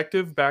the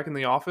detective back in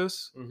the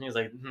office. And he's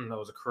like, that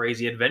was a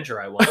crazy adventure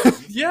I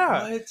went.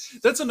 Yeah. What?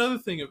 That's another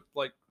thing of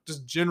like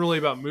just generally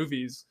about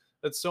movies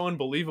that's so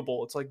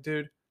unbelievable. It's like,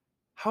 dude,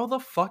 how the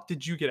fuck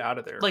did you get out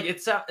of there? Like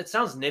it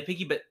sounds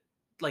nitpicky, but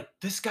like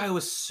this guy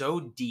was so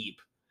deep.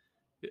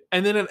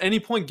 And then at any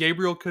point,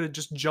 Gabriel could have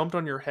just jumped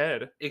on your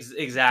head.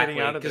 Exactly,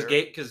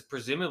 because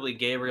presumably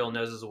Gabriel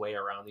knows his way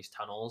around these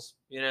tunnels.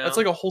 You know, that's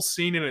like a whole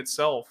scene in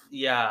itself.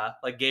 Yeah,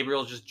 like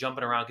Gabriel's just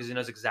jumping around because he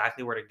knows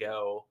exactly where to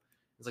go.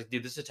 It's like,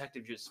 dude, this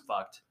detective just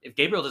fucked. If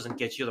Gabriel doesn't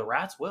get you, the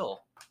rats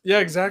will. Yeah,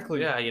 exactly.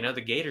 Yeah,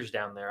 the gator's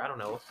down there. I don't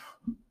know.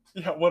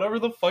 Yeah, whatever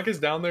the fuck is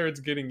down there, it's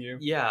getting you.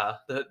 Yeah,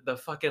 the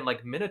fucking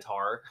like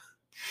minotaur.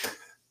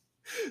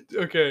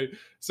 Okay,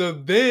 so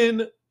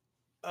then.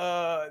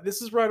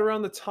 This is right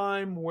around the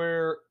time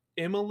where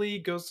Emily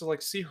goes to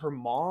like see her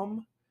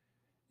mom,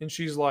 and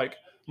she's like,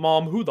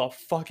 "Mom, who the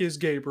fuck is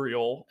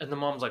Gabriel?" And the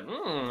mom's like,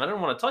 I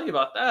don't want to tell you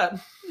about that.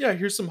 Yeah,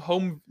 here's some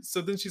home.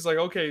 So then she's like,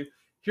 "Okay,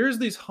 here's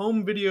these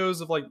home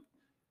videos of like,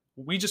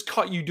 we just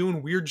caught you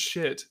doing weird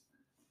shit."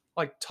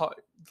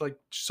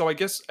 So I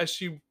guess as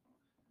she,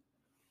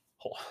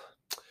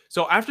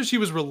 so after she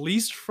was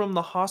released from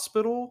the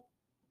hospital,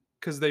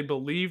 because they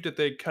believed that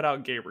they cut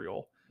out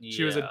Gabriel,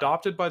 she was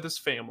adopted by this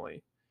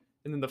family.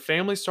 And then the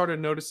family started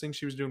noticing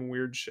she was doing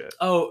weird shit.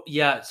 Oh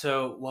yeah,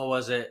 so what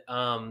was it?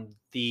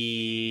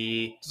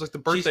 It's like the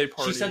birthday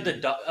party. She said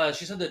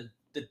the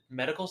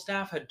medical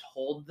staff had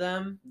told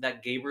them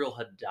that Gabriel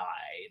had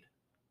died,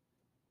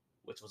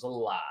 which was a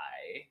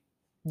lie.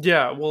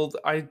 Yeah, well,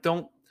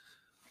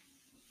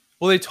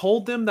 they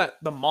told them that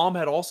the mom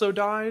had also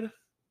died,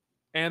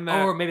 and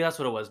that. Or maybe that's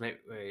what it was. Maybe,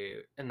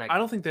 and I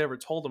don't think they ever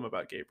told them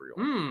about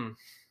Gabriel.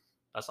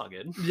 That's not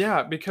good.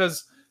 Yeah,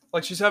 because.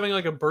 Like she's having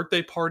like a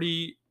birthday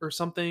party or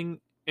something,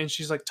 and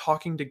she's like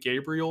talking to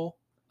Gabriel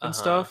and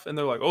stuff, and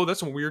they're like, "Oh, that's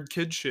some weird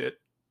kid shit."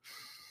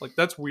 Like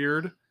that's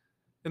weird,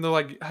 and they're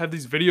like have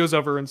these videos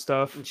of her and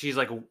stuff. And she's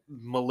like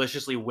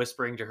maliciously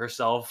whispering to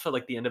herself at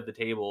like the end of the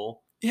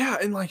table. Yeah,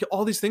 and like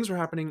all these things are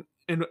happening,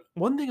 and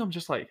one thing I'm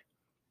just like,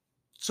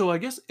 so I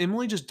guess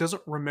Emily just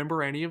doesn't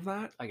remember any of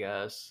that. I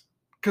guess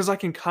because I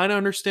can kind of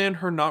understand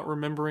her not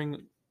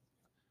remembering.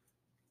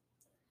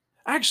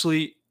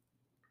 Actually,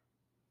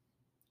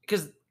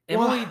 because.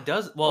 Emily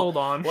does well. Hold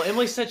on. Well,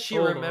 Emily said she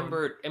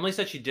remembered. Emily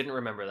said she didn't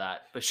remember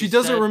that, but she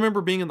doesn't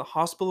remember being in the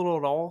hospital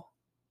at all.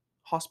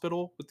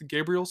 Hospital with the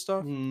Gabriel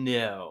stuff.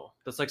 No,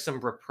 that's like some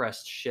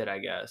repressed shit. I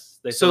guess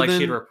they said like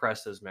she'd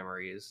repressed those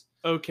memories.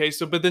 Okay,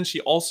 so but then she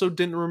also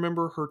didn't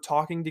remember her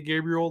talking to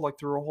Gabriel like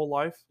through her whole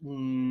life.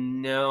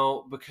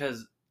 No,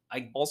 because I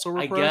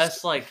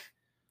guess like,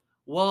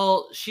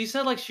 well, she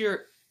said like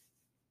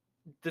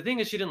the thing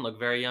is, she didn't look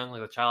very young.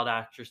 Like the child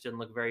actress didn't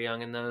look very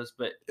young in those.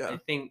 But I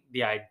think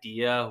the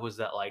idea was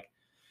that like,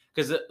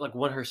 because like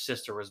when her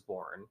sister was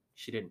born,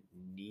 she didn't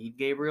need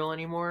Gabriel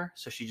anymore,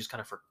 so she just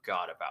kind of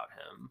forgot about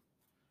him.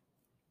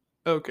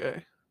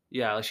 Okay.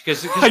 Yeah,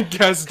 because I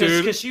guess,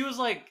 dude. Because she was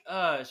like,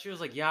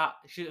 yeah,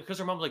 because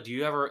her mom's like, do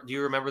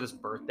you remember this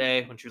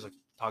birthday when she was like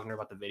talking to her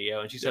about the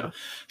video, and she said,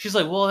 she's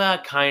like, well,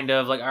 that kind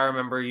of like I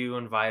remember you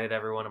invited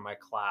everyone in my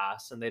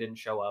class and they didn't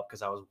show up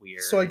because I was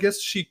weird. So I guess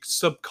she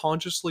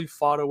subconsciously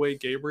fought away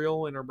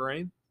Gabriel in her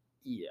brain.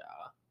 Yeah,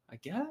 I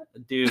guess,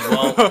 dude.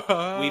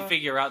 Well, we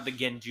figure out the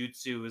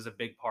genjutsu is a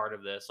big part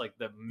of this, like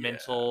the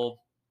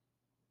mental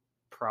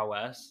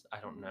prowess. I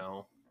don't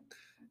know.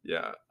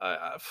 Yeah,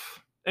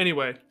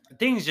 anyway,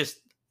 things just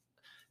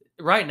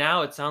right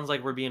now it sounds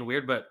like we're being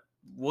weird, but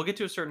we'll get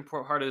to a certain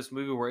part of this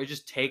movie where it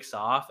just takes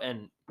off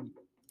and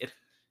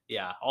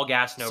all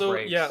gas, no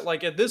brakes. Yeah,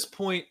 like at this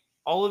point,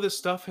 all of this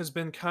stuff has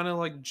been kind of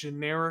like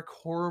generic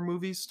horror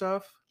movie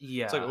stuff.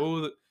 Yeah, it's like,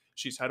 oh,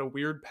 she's had a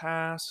weird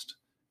past,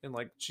 and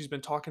like she's been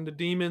talking to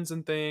demons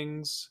and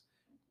things,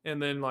 and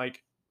then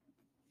like,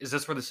 is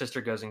this where the sister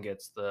goes and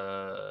gets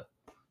the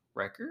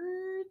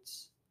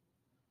records?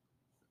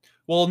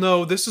 Well,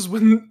 no, this is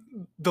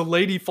when the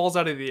lady falls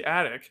out of the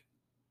attic.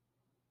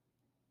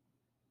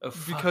 Oh,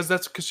 because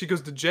that's because she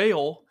goes to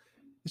jail.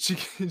 She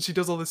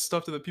does all this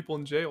stuff to the people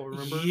in jail,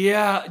 remember?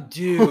 Yeah,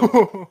 dude.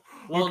 Well,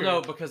 okay.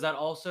 No, because that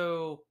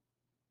also.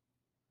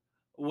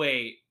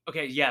 Wait.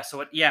 Okay. Yeah.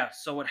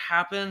 So what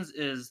happens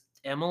is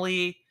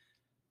Emily,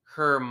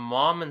 her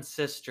mom and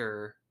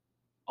sister,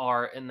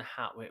 are in the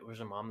house. Wait, where's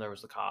her mom? There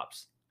was the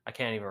cops. I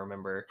can't even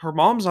remember. Her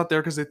mom's not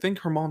there because they think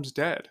her mom's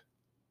dead.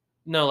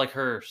 No, like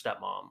her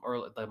stepmom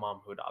or the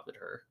mom who adopted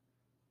her.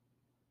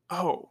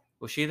 Oh.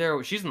 Was she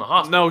there? She's in the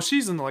hospital. No,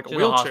 she's in like a She's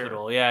in the wheelchair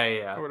hospital.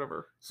 Yeah. or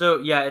whatever. So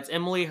yeah, it's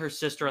Emily, her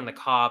sister, and the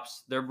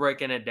cops. They're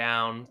breaking it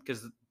down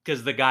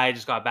because the guy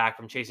just got back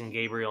from chasing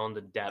Gabriel in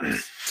the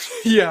depths.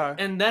 Yeah.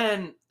 And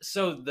then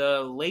so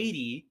the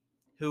lady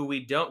who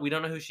we don't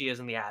know who she is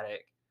in the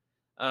attic.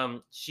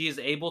 She is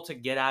able to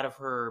get out of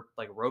her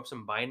like ropes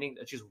and binding.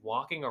 She's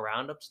walking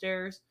around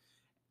upstairs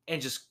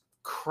and just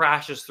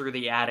crashes through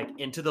the attic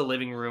into the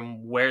living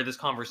room where this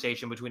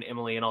conversation between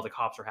Emily and all the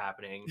cops are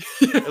happening.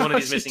 And one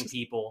of these missing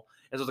people.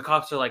 And so the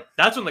cops are like,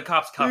 that's when the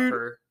cops cuff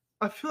her.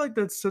 I feel like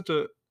that's such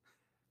a.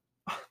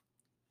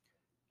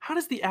 How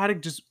does the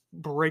attic just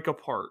break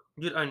apart?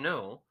 Dude, I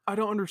know. I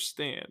don't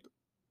understand.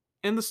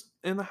 And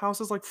the house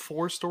is like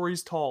 4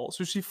 stories tall,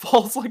 so she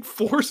falls like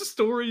 4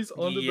 stories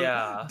onto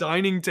the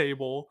dining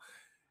table,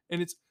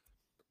 and it's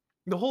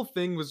the whole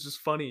thing was just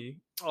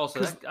funny.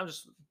 Also, I'm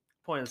just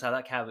pointing this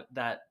out.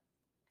 That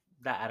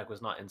attic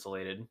was not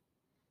insulated.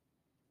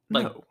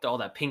 Like all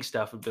that pink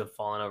stuff would be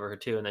falling over her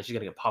too, and then she's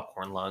gonna get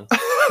popcorn lung.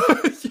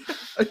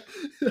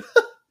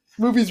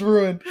 Movie's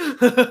ruined.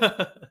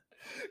 But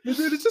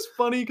dude, it's just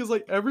funny because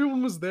like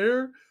everyone was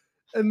there.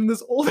 And then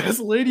this old ass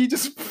lady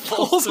just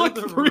falls like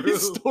 3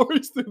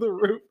 stories through the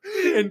roof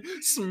and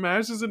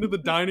smashes into the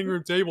dining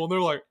room table. And they're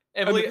like,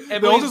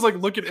 they all just like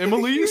look at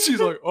Emily. She's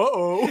like,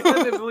 uh-oh.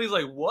 And Emily's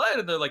like, what?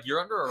 And they're like,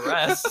 you're under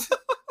arrest.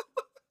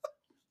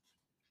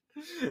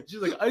 She's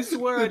like, I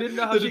swear I didn't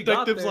know how she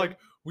got there. The detective's like,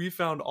 we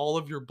found all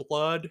of your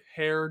blood,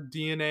 hair,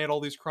 DNA at all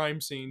these crime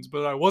scenes,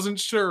 but I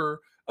wasn't sure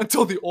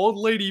until the old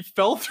lady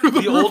fell through the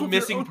roof. The old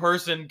missing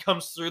person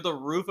comes through the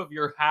roof of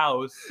your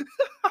house.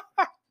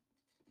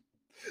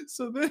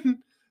 So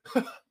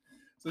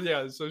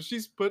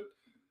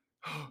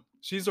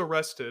she's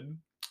arrested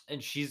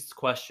and she's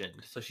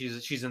questioned. So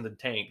she's in the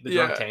tank, the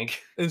drunk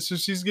tank, and so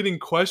she's getting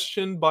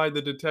questioned by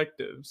the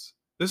detectives.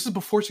 This is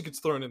before she gets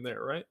thrown in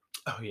there, right?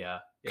 Oh yeah,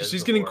 because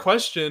she's getting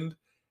questioned,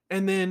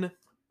 and then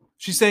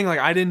she's saying like,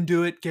 "I didn't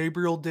do it.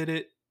 Gabriel did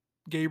it.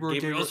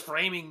 Gabriel's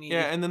framing me."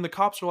 Yeah, and then the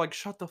cops are like,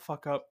 "Shut the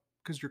fuck up,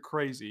 because you're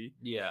crazy."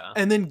 Yeah,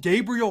 and then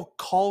Gabriel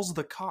calls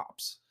the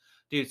cops.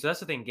 Dude, so that's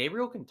the thing.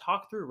 Gabriel can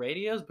talk through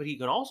radios, but he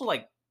can also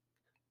like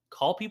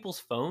call people's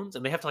phones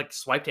and they have to like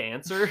swipe to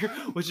answer,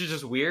 which is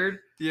just weird.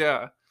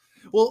 Yeah.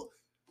 Well,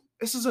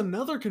 this is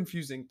another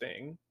confusing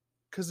thing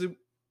because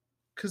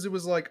it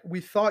was like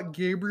we thought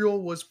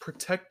Gabriel was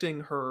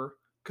protecting her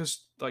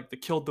because like they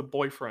killed the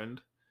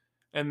boyfriend,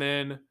 and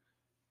then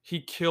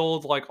he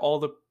killed like all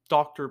the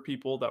doctor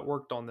people that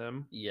worked on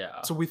them.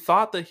 Yeah. So we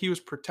thought that he was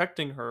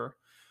protecting her,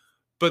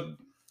 but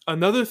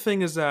another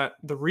thing is that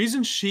the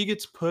reason she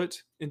gets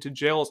put into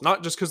jail is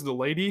not just because of the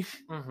lady,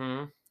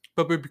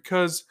 but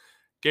because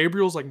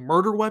Gabriel's like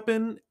murder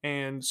weapon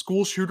and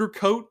school shooter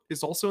coat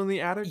is also in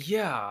the attic.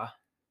 Yeah.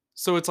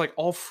 So it's like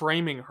all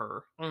framing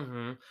her.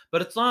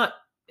 But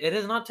it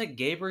is not to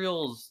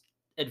Gabriel's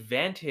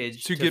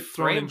advantage to get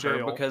thrown in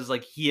jail because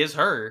like he is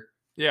her.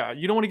 Yeah,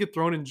 you don't want to get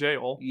thrown in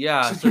jail.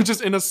 Yeah. So you're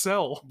just in a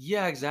cell.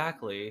 Yeah,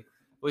 exactly.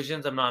 Which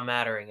ends up not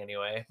mattering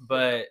anyway.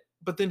 But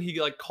then he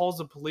like calls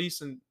the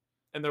police and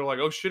they're like,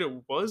 oh shit, it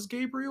was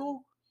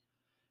Gabriel?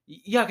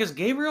 Yeah, because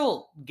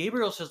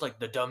Gabriel's just like,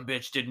 the dumb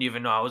bitch didn't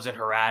even know I was in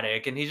her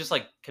attic. And he just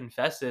like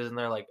confesses and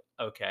they're like,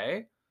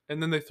 okay.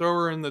 And then they throw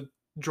her in the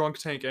drunk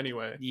tank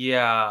anyway.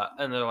 Yeah.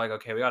 And they're like,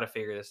 okay, we got to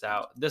figure this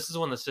out. This is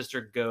when the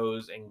sister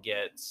goes and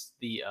gets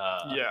the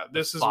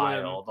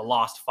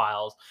lost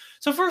files.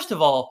 So first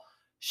of all,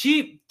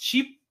 she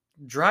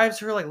drives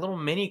her like little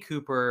Mini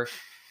Cooper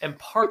and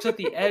parks at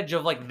the edge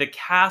of like the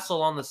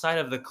castle on the side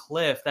of the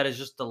cliff that is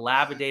just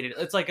dilapidated.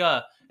 It's like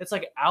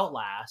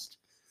Outlast.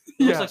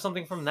 It looks like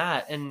something from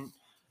that. And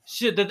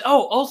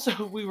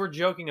also we were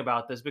joking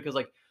about this because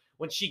like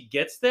when she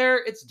gets there,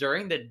 it's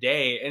during the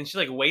day and she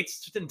like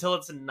waits until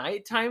it's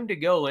nighttime to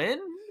go in,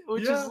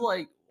 which is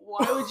like,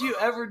 why would you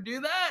ever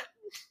do that?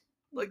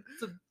 Like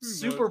it's a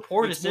super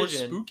poor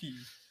decision. More spooky.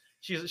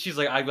 She's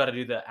like, I've got to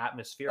do the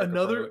atmospheric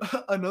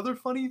Another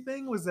funny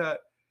thing was that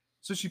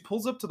so she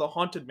pulls up to the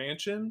haunted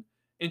mansion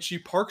and she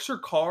parks her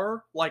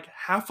car like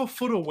half a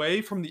foot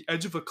away from the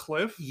edge of a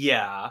cliff.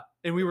 Yeah.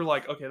 And we were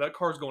like, okay, that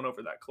car's going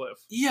over that cliff.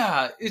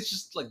 Yeah. It's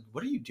just like,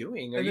 what are you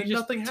doing? Are you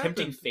just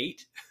tempting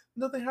fate?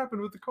 Nothing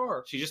happened with the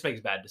car. She just makes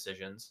bad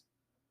decisions.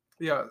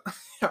 Yeah.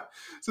 Yeah.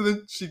 So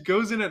then she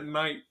goes in at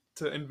night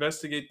to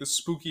investigate the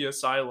spooky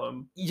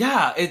asylum.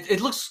 Yeah.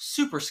 It looks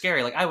super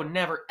scary. Like I would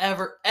never,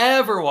 ever,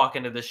 ever walk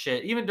into this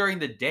shit, even during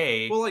the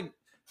day. Well, like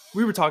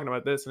we were talking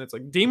about this and it's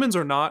like demons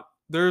or not,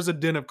 there's a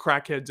den of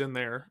crackheads in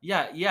there.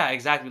 Yeah,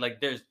 exactly.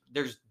 Like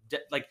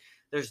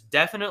there's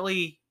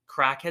definitely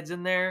crackheads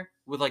in there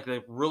with like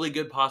the really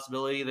good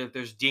possibility that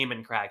there's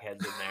demon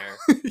crackheads in there.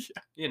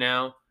 Yeah. You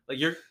know, like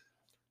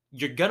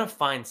you're gonna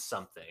find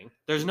something.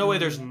 There's no way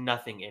there's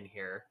nothing in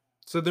here.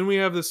 So then we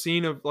have the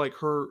scene of like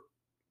her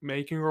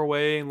making her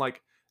way and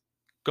like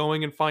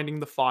going and finding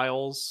the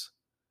files.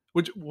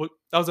 That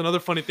was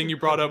another funny thing you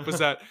brought up was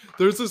that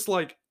there's this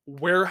like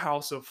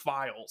warehouse of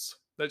files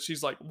that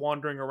she's like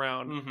wandering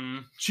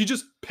around. She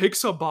just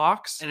picks a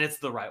box and it's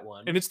the right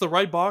one. And it's the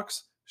right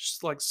box.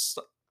 She's like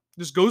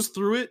just goes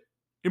through it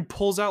and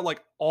pulls out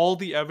like all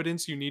the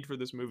evidence you need for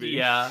this movie.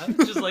 Yeah,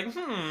 it's just like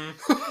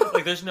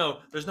like there's no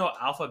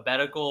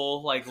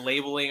alphabetical like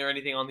labeling or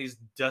anything on these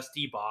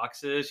dusty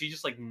boxes. She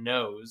just like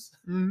knows.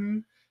 Mm-hmm.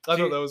 I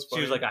thought that was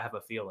funny. She was like, I have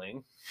a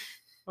feeling.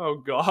 Oh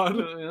God,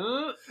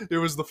 it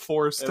was the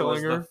Force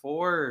telling her. The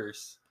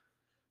Force.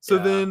 So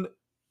then,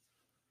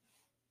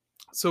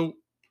 so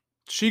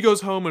she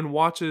goes home and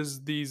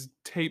watches these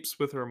tapes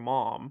with her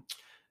mom.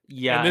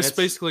 Yeah, and this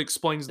basically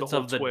explains the whole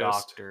of the twist.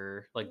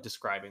 Doctor like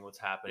describing what's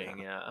happening.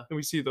 Yeah, and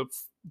we see the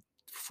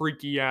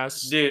freaky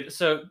ass dude.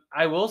 So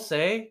I will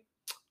say,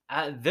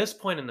 at this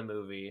point in the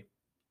movie,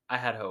 I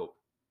had hope.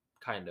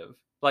 Kind of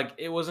like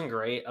it wasn't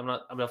great. I'm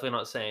definitely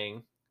not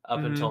saying up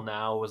until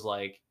now was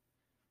like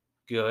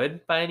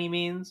good by any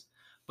means,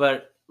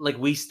 but like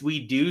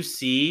we do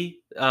see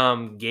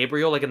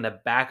Gabriel like in the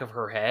back of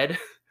her head.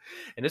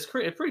 And it's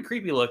pretty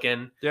creepy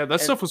looking. Yeah, that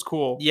stuff was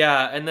cool.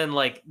 Yeah, and then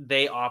like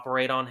they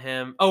operate on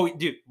him. Oh,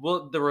 dude,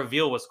 well the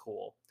reveal was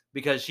cool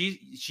because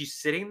she's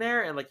sitting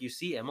there and like you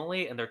see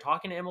Emily and they're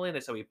talking to Emily and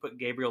they said we put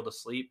Gabriel to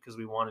sleep because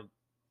we wanted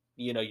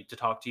to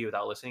talk to you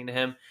without listening to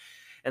him.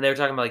 And they were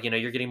talking about like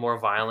you're getting more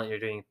violent, you're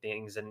doing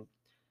things, and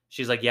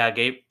she's like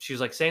she's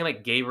like saying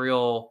like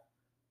Gabriel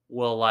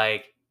will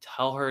like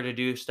tell her to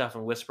do stuff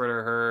and whisper to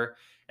her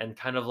and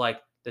kind of like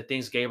the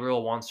things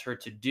Gabriel wants her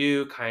to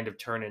do kind of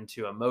turn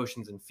into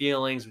emotions and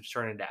feelings, which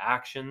turn into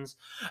actions.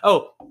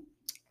 Oh,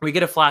 we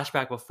get a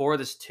flashback before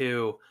this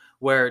too,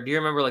 where do you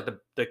remember like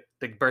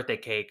the birthday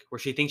cake where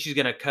she thinks she's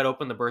gonna cut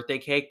open the birthday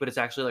cake, but it's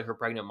actually like her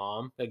pregnant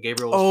mom. That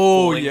Gabriel was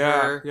fooling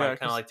her by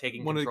kind of like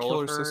taking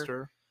control of her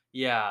sister.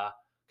 Yeah,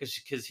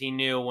 because he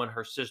knew when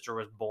her sister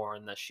was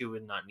born that she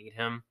would not need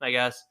him, I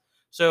guess.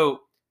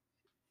 So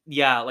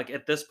yeah, like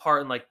at this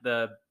part in like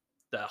the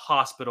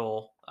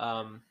hospital,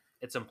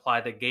 it's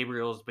implied that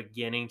Gabriel's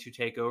beginning to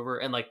take over,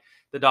 and like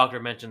the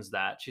doctor mentions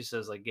that she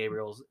says like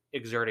Gabriel's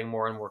exerting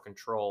more and more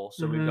control,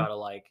 so we've got to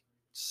like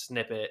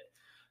snip it.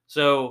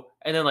 So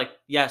and then like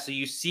so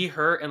you see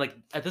her, and like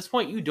at this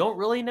point you don't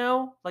really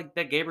know like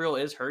that Gabriel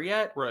is her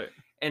yet, right?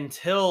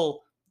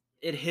 Until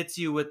it hits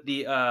you with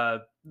the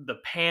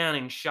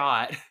panning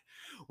shot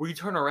where you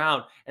turn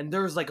around and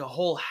there's like a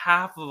whole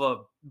half of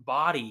a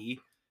body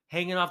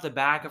hanging off the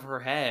back of her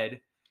head,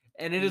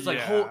 and it is like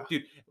whole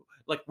dude,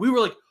 like we were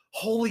like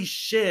holy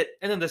shit,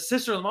 and then the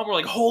sister and the mom were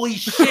like holy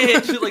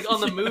shit like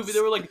on the movie they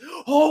were like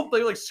they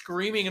were like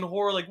screaming in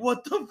horror like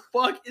what the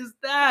fuck is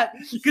that,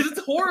 because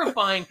it's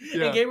horrifying.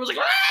 And Gabriel's like,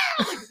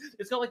 ah! Like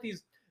it's got like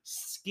these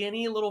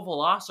skinny little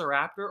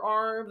velociraptor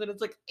arms and it's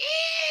like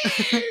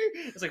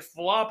it's like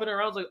flopping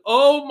around. It's like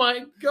oh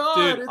my god,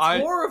 dude, it's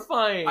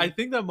horrifying. I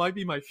think that might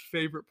be my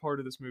favorite part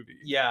of this movie.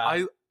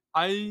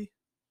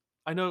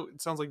 I know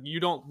it sounds like you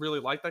don't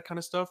really like that kind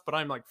of stuff, but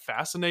I'm like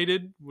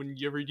fascinated when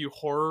you ever do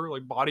horror,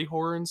 like body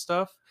horror and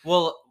stuff.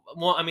 Well,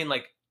 I mean,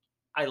 like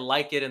I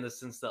like it in the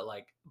sense that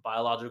like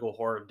biological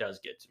horror does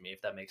get to me,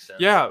 if that makes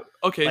sense. Yeah.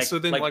 Okay. Like, so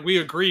then like we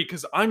agree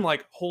because I'm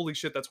like, holy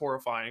shit, that's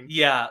horrifying.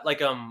 Yeah. Like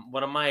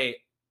one of my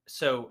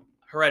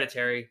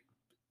Hereditary,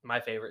 my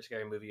favorite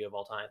scary movie of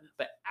all time,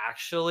 but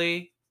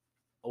actually,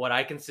 what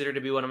I consider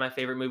to be one of my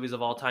favorite movies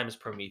of all time is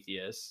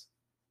Prometheus.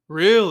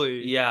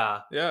 Really?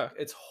 Yeah. Yeah.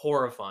 It's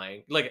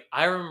horrifying. Like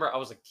I remember I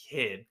was a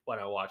kid when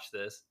I watched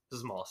this.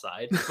 Small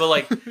side. But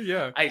like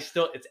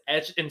it's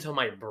etched into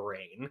my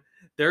brain.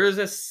 There is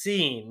a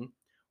scene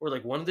where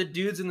like one of the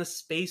dudes in the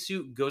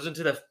spacesuit goes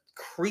into the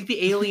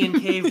creepy alien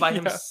cave by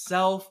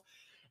himself,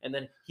 and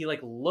then he like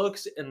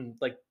looks and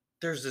like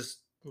there's this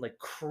like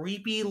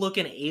creepy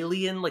looking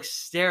alien like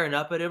staring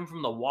up at him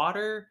from the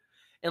water,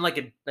 and like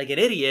an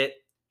idiot,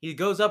 he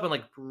goes up and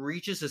like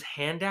reaches his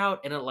hand out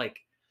and it like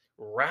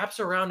wraps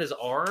around his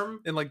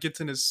arm and like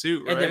gets in his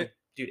suit, right? And then,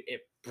 dude,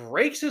 it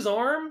breaks his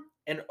arm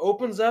and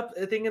opens up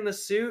a thing in the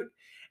suit,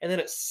 and then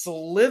it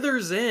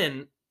slithers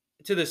in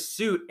to the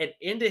suit and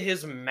into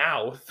his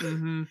mouth,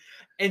 and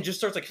just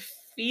starts like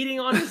feeding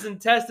on his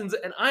intestines.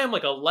 And I am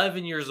like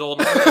 11 years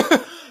old, and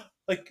I'm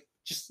like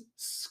just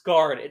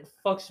scarred. It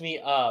fucks me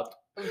up.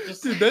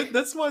 Dude,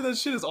 that's why that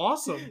shit is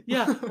awesome.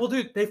 Yeah, well,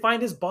 dude, they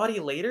find his body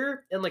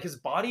later, and like his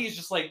body is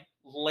just like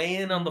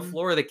laying on the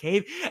floor of the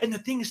cave, and the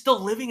thing is still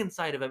living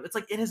inside of him. It's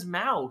like in his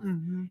mouth.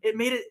 It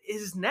made it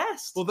his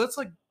nest. Well, that's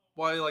like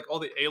why like all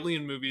the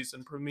alien movies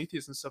and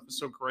Prometheus and stuff is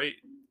so great.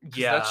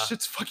 Yeah, that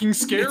shit's fucking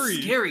scary.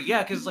 It's scary,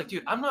 yeah, because like,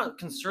 dude, I'm not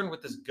concerned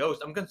with this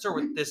ghost. I'm concerned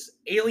with this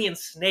alien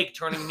snake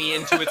turning me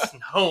into its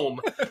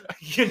home.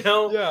 You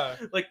know? Yeah.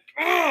 Like,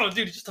 oh,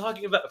 dude, just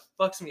talking about it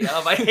fucks me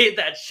up. I hate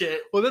that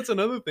shit. Well, that's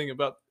another thing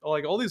about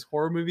like all these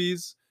horror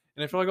movies,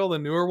 and I feel like all the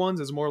newer ones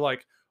is more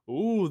like,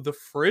 ooh, the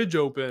fridge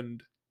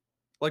opened.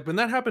 Like when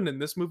that happened in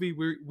this movie,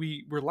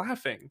 we're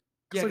laughing.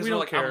 Yeah, like, we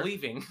don't care. I'm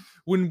leaving.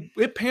 When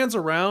it pans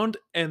around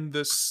and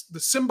the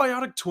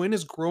symbiotic twin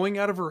is growing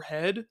out of her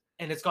head,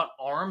 and it's got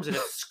arms and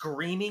it's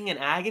screaming in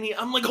agony,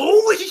 I'm like,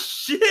 holy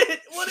shit!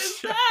 What is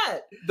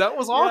that? That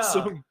was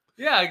awesome.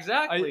 Yeah,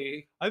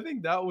 exactly. I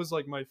think that was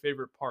like my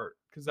favorite part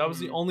because that was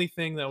the only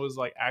thing that was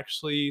like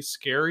actually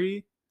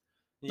scary.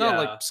 Not Yeah.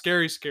 like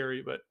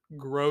scary, but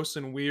gross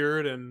and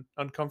weird and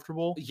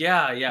uncomfortable,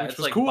 Yeah, yeah, which it's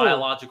was like cool.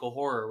 biological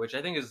horror, which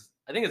I think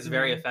it's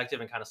very Mhm.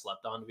 effective and kinda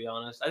slept on, to be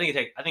honest. I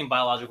think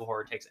biological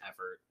horror takes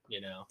effort, you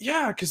know?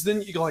 Yeah, because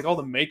then you got like all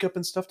the makeup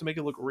and stuff to make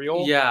it look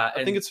real. Yeah, I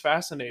think and it's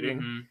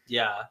fascinating.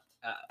 yeah.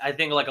 I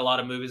think, like, a lot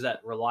of movies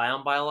that rely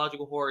on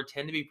biological horror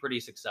tend to be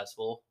pretty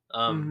successful.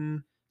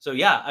 Mhm. So,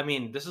 yeah, I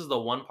mean, this is the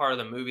one part of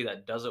the movie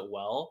that does it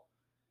well,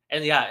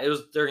 and, yeah, it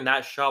was during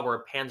that shot where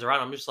it pans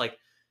around, I'm just like,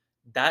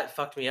 "That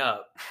fucked me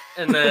up."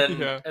 Yeah.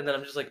 And then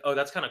I'm just like, "Oh,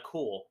 that's kinda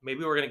cool.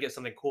 Maybe we're gonna get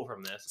something cool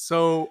from this."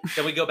 So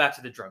Then we go back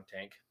to the drunk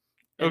tank,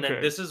 and then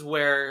okay. this is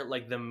where,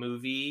 like, the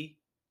movie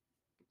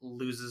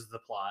loses the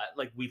plot,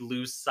 like, we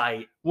lose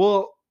sight.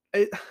 Well,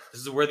 it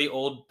This is where the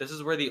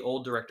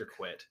old director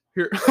quit.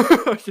 here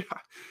yeah.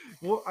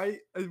 Well,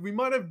 we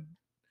might have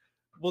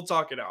we'll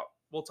talk it out.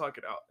 We'll talk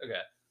it out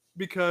Okay.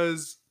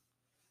 because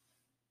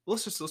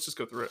let's just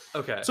go through it.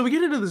 Okay. So we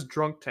get into this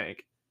drunk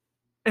tank,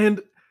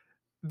 and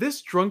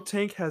this drunk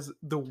tank has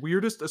the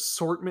weirdest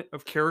assortment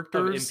of Of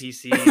characters.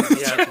 NPCs. Yeah,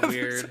 it's Yeah,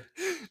 weird.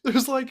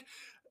 there's like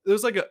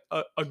there's like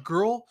a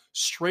girl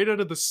straight out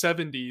of the Yeah,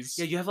 70s.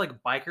 you have,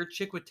 like, biker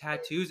chick with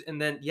tattoos,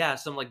 and then, yeah,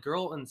 some, like,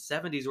 girl in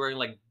 '70s wearing,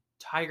 like,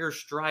 tiger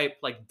stripe,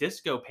 like,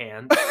 disco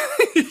pants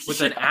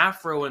with an Yeah.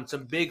 afro and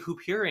some big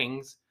hoop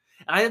earrings.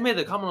 And I made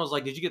the comment, I was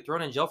like, "Did you get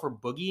thrown in jail for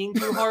boogieing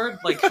too hard?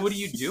 Like, what are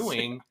you Yeah.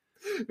 doing?"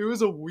 It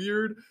was a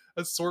weird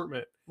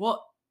assortment.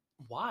 Well,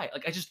 why?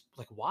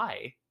 Like,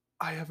 why?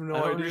 I have I no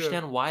don't idea.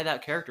 understand why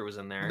that character was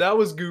in there. That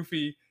was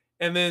goofy.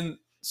 And then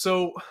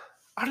so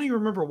I don't even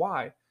remember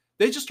why.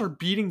 They just start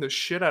beating the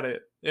shit out of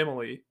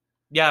Emily.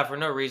 Yeah, for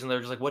no reason, they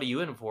were just like, "What are you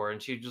in for?"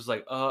 And she just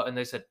like, and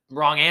they said,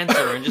 "Wrong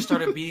answer," and just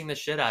started beating the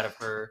shit out of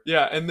her.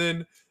 Yeah, and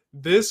then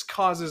this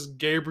causes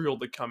Gabriel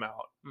to come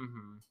out.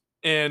 Mhm.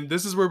 And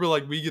this is where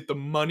we get the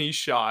money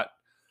shot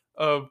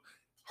of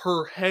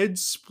her head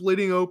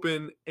splitting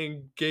open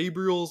and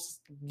Gabriel's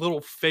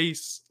little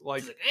face He's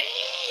like,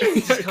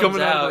 he just comes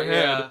coming out of her out,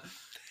 head. yeah.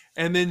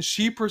 And then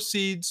she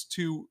proceeds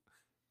to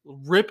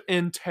rip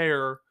and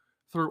tear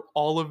through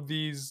all of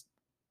these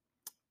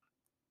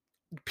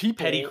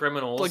people. Petty Like,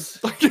 criminals.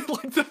 like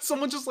that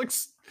someone just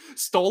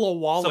stole a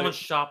wallet. Someone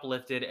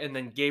shoplifted, and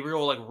then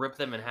Gabriel like ripped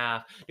them in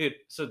half, dude.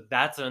 So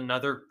that's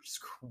another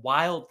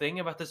wild thing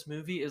about this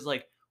movie is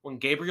like when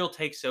Gabriel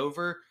takes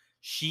over,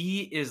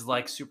 she is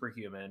like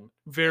superhuman.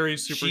 Very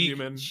She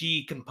superhuman.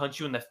 she can punch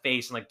you in the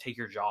face and like take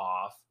your jaw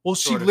off. Well,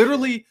 she sort of shit.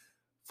 literally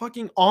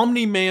fucking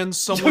Omni-Man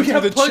someone Yeah,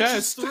 through the punches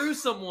chest. through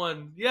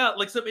someone. Yeah,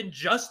 like some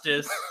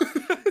injustice.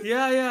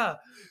 Yeah, yeah.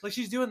 Like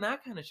she's doing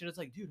that kind of shit. It's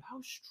like, dude,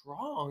 how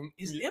strong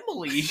is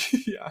Emily?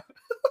 Yeah.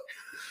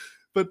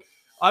 But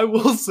I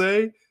will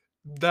say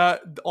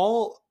that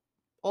all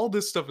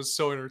this stuff is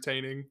so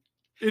entertaining.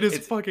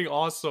 It's fucking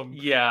awesome.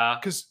 Yeah.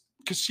 Cause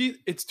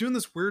it's doing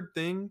this weird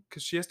thing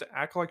because she has to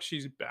act like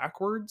she's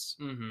backwards.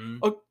 Mm-hmm.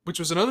 Oh, which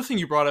was another thing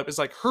you brought up is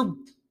like her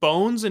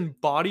bones and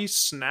body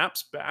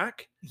snaps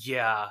back.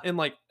 Yeah. And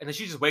then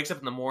she just wakes up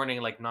in the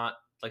morning like not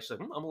like she's like,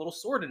 I'm a little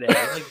sore today.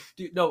 Like,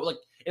 dude, no, like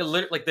it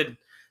literally like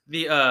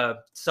the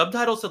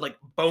subtitle said like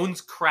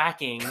bones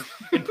cracking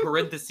in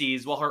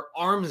parentheses while her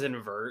arms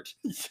invert.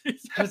 Yeah.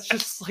 It's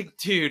just like,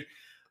 dude,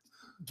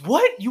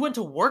 what? You went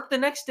to work the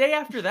next day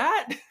after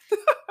that?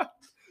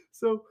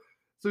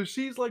 So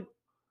she's like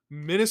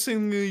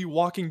menacingly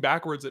walking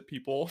backwards at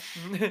people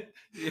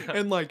Yeah.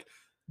 and like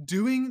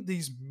doing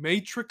these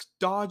matrix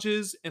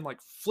dodges and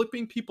like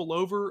flipping people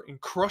over and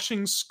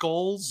crushing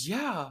skulls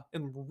Yeah.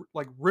 and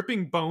like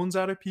ripping bones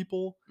out of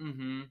people.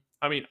 Mm-hmm.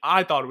 I mean,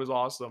 I thought it was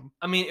awesome.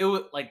 I mean,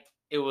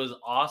 it was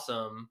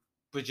awesome,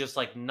 but just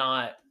like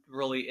not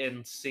really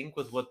in sync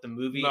with what the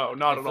movie No,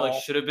 not I at feel like all.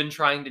 should have been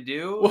trying to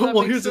do.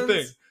 Well, here's the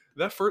thing.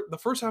 The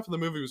first half of the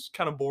movie was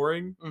kind of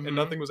boring Mhm. and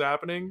nothing was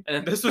happening.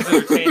 And this was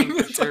entertaining for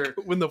It's sure. like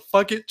when the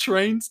fuck it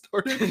train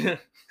started,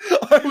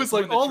 I was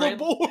like When the on the train-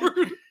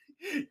 board.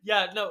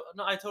 Yeah, no,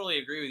 I totally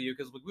agree with you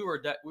because we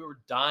were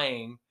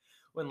dying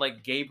when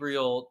like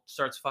Gabriel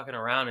starts fucking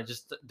around and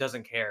just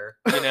doesn't care,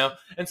 you know.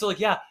 And so like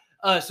yeah,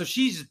 so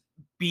she's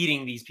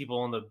beating these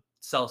people in the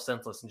cell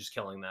senseless and just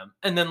killing them,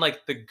 and then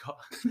like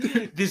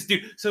this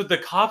dude, so the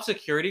cop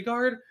security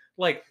guard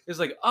like is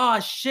like ah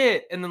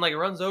shit, and then like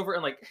runs over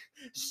and like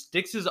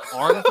sticks his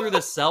arm through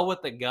the cell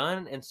with the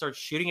gun and starts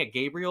shooting at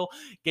Gabriel.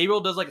 Gabriel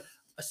does like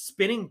a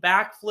spinning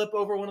backflip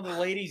over one of the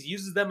ladies,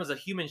 uses them as a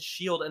human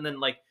shield, and then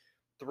like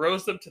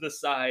throws them to the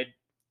side,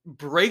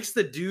 breaks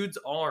the dude's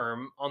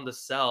arm on the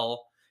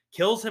cell,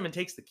 kills him, and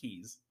takes the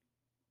keys.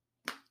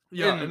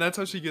 Yeah, and that's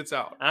how she gets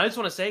out. And I just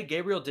want to say,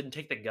 Gabriel didn't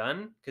take the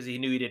gun because he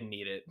knew he didn't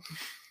need it.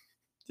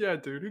 Yeah,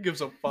 dude, who gives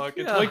a fuck?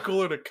 It's Yeah. way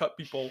cooler to cut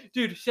people.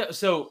 Dude,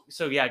 so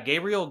yeah,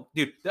 Gabriel,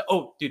 dude,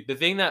 the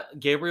thing that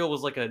Gabriel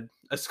was like a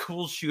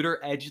school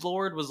shooter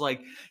edgelord was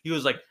like, he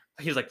was like,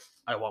 he's like,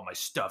 I want my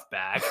stuff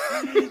back.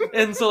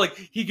 And so like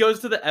he goes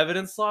to the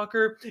evidence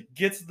locker,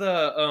 gets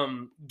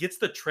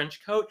the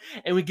trench coat,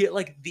 and we get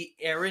like the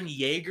Aaron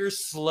Yeager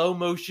slow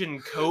motion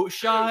coat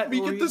shot.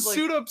 We where get the he's, like,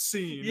 suit up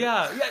scene.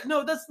 yeah,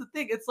 no, that's the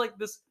thing. It's like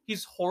this.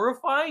 He's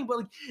horrifying, but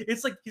like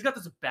it's like he's got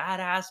this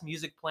badass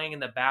music playing in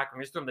the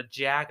background. He's throwing the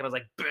jack, and I was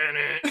like,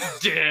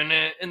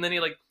 it, and then he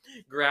like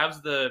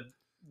grabs the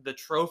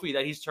trophy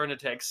that he's turned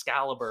into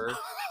Excalibur.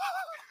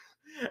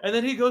 And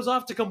then he goes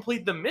off to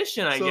complete the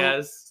mission, I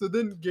guess. So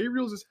then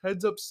Gabriel just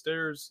heads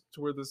upstairs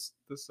to where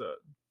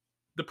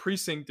the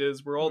precinct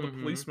is, where all the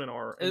policemen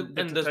are, and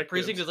the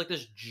precinct is like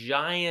this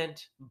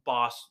giant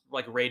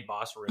raid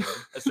boss room,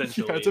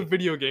 essentially. Yeah, it's a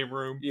video game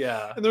room.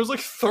 Yeah, and there's like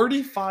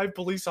 35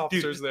 police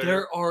officers there.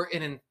 There are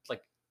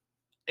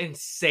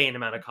insane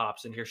amount of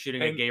cops in here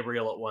shooting at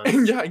Gabriel at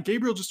once. And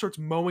Gabriel just starts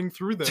mowing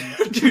through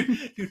them.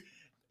 dude.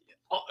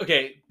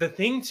 Okay, the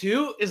thing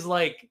too is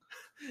like,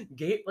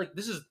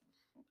 this is.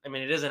 I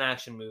mean, it is an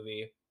action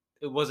movie.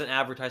 It wasn't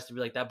advertised to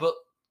be like that, but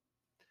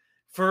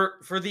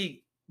for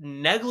the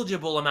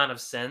negligible amount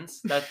of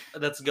sense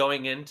that's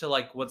going into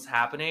like what's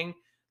happening,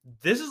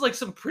 this is like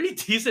some pretty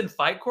decent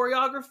fight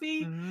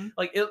choreography. Mm-hmm.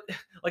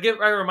 It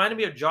reminded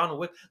me of John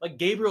Wick. Like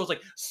Gabriel's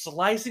like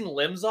slicing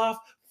limbs off,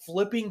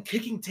 flipping,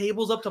 kicking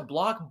tables up to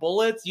block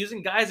bullets,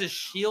 using guys as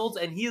shields,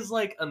 and he is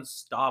like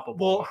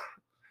unstoppable. Well,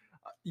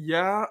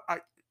 yeah,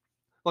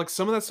 like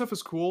some of that stuff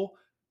is cool,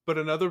 but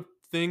another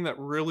thing that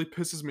really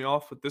pisses me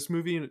off with this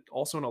movie, and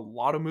also in a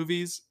lot of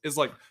movies, is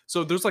like,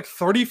 so there's like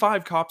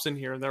 35 cops in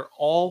here, and they're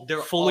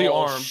fully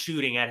armed,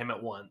 shooting at him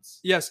at once.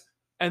 Yes,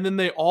 and then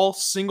they all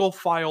single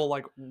file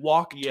like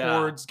walk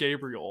towards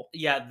Gabriel.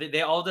 Yeah,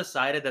 they all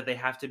decided that they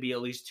have to be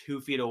at least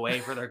 2 feet away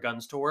for their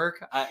guns to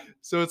work.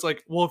 So it's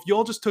like, well, if you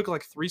all just took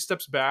like 3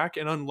 steps back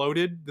and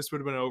unloaded, this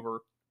would have been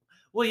over.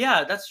 Well,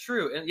 yeah, that's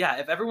true. And yeah,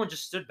 if everyone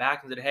just stood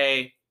back and said,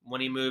 hey,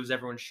 when he moves,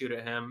 everyone shoot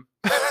at him.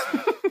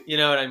 You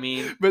know what I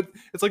mean? But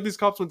it's like these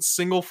cops went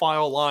single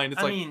file line.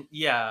 It's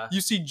yeah. You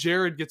see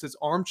Jared gets his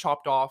arm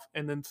chopped off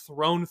and then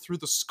thrown through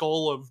the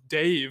skull of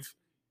Dave.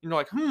 And you're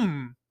like,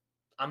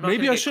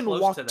 maybe I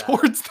shouldn't walk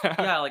towards that.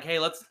 Yeah, like, hey,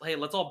 let's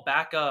all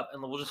back up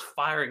and we'll just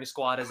firing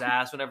squad his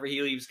ass whenever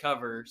he leaves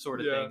cover,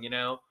 sort of thing, you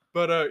know?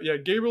 But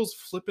Gabriel's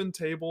flipping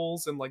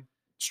tables and like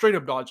straight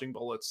up dodging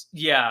bullets.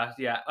 Yeah,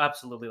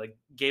 absolutely. Like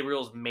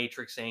Gabriel's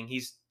matrixing.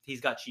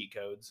 He's got cheat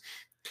codes.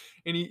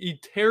 And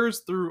he tears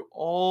through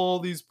all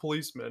these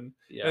policemen.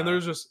 Yeah. And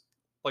there's just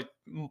like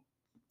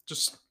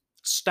just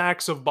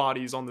stacks of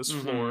bodies on this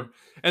floor.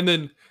 And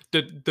then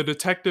the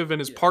detective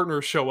and his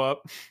partner show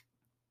up.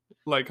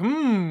 Like,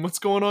 what's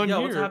going on here?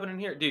 Yeah, what's happening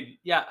here? Dude,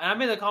 yeah, and I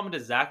made the comment to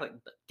Zach, like,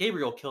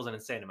 Gabriel kills an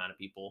insane amount of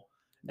people.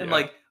 And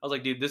like, I was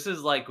like, dude, this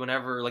is like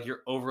whenever like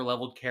your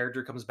over-leveled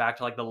character comes back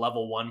to like the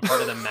level 1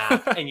 part of the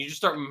map and you just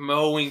start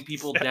mowing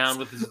people down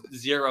with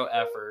zero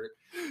effort.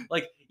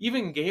 Like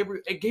even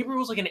Gabriel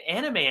was like an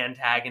anime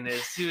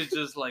antagonist. He was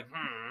just like,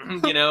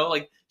 you know,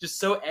 like just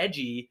so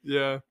edgy.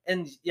 Yeah.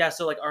 And yeah,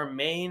 so like our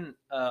main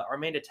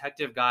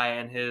detective guy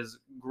and his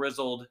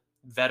grizzled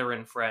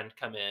veteran friend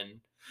come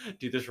in.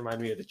 Dude, this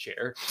reminded me of The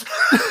Chair.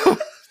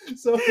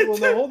 So, well,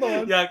 no, hold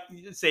on. Yeah,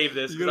 save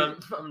this because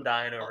I'm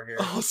dying over here.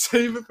 I'll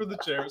save it for The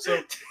Chair.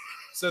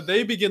 So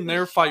they begin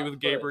their fight with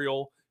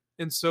Gabriel,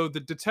 and so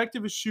the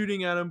detective is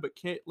shooting at him but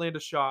can't land a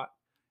shot.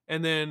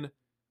 And then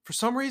for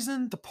some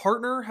reason, the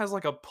partner has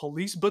like a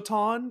police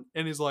baton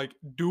and is like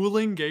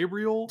dueling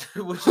Gabriel,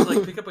 which is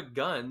like pick up a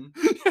gun.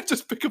 Yeah,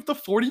 just pick up the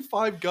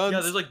 45 guns.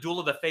 Yeah, there's like Duel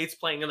of the Fates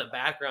playing in the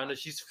background as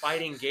she's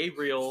fighting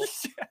Gabriel.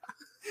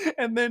 Yeah.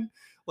 And then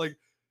like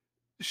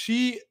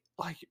she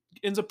like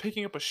ends up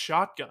picking up a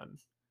shotgun,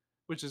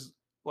 which is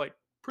like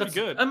pretty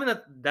good. I mean,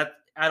 that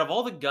out of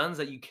all the guns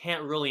that you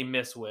can't really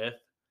miss with,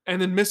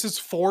 and then misses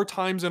 4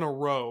 times in a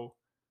row.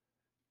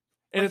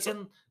 And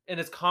like,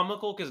 it's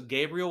comical because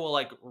Gabriel will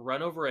like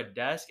run over a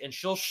desk and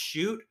she'll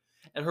shoot,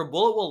 and her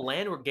bullet will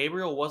land where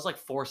Gabriel was like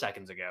 4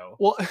 seconds ago.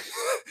 Well,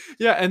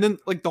 yeah, and then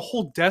like the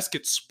whole desk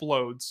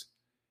explodes.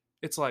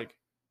 It's like,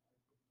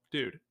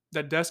 dude,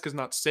 that desk is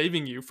not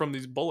saving you from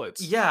these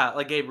bullets. Yeah,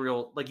 like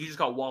Gabriel, like you just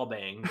got wall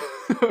banged.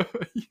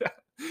 Yeah,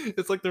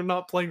 it's like they're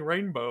not playing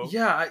Rainbow.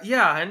 Yeah,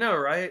 I know,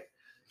 right?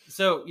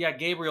 So yeah,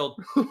 Gabriel,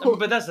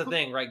 but that's the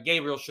thing, right?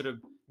 Gabriel should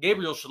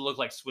look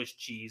like Swiss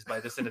cheese by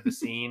this end of the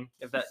scene.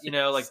 If that, you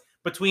know, like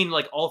between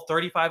like all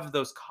 35 of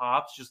those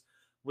cops just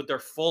with their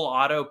full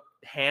auto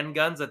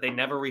handguns that they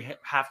never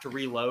have to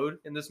reload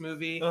in this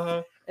movie,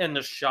 and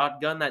the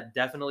shotgun that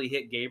definitely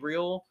hit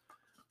Gabriel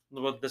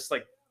with this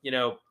like, you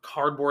know,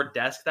 cardboard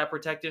desk that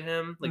protected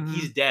him. Like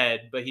he's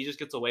dead, but he just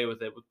gets away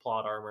with it with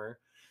plot armor.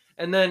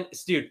 And then,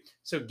 dude,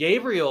 so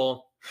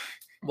Gabriel,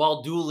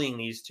 while dueling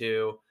these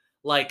two,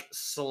 like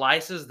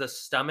slices the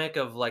stomach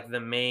of like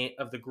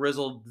the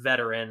grizzled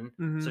veteran.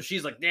 So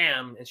she's like,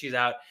 damn, and she's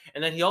out.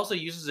 And then he also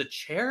uses a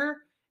chair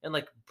and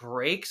like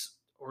breaks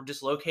or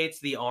dislocates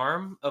the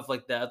arm of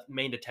like the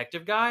main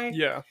detective guy.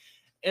 Yeah.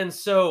 And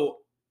so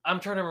I'm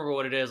trying to remember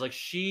what it is. Like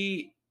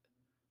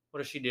what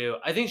does she do?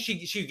 I think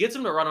she gets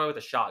him to run away with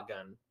a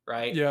shotgun,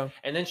 right? Yeah.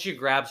 And then she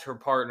grabs her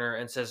partner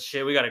and says,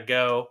 "Shit, we gotta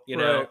go," you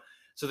know. Right.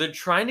 So they're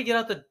trying to get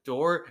out the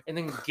door, and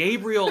then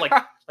Gabriel, like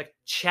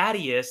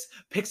Chattius,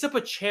 picks up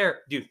a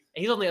chair, dude.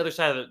 And he's on the other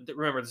side of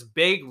remember this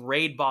big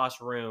raid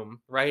boss room,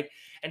 right?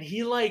 And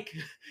he like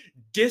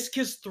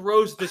discus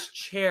throws this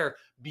chair,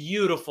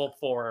 beautiful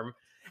form,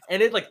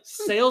 and it like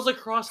sails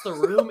across the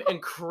room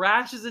and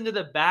crashes into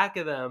the back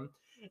of them,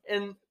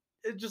 and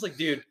it's just like,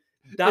 dude,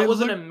 that was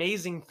an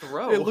amazing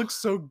throw. It looks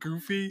so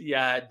goofy.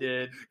 Yeah, it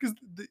did. Because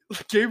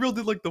Gabriel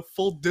did like the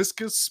full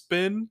discus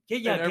spin.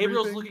 Yeah,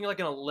 Gabriel's looking like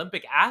an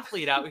Olympic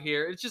athlete out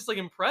here. It's just like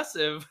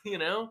impressive, you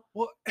know?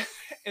 Well,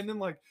 and then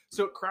like,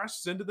 so it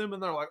crashes into them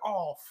and they're like,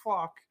 oh,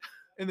 fuck.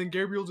 And then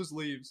Gabriel just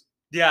leaves.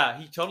 Yeah,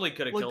 he totally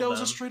could have killed them. Like,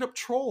 that was a straight up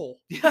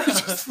troll. Yeah. He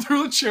just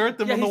threw a chair at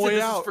them on the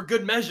way out. For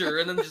good measure,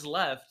 and then just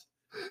left.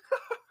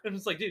 And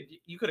it's like, dude,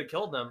 you could have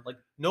killed them. Like,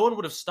 no one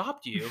would have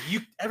stopped you.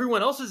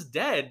 Everyone else is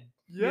dead.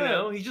 Yeah. You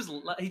know, he just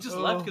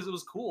left because it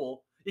was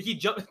cool. He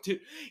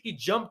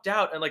jumped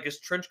out, and like his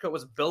trench coat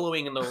was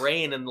billowing in the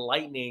rain and the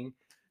lightning.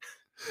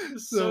 It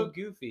was so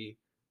goofy.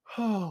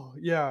 Oh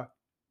yeah.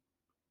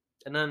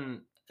 And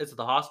then it's at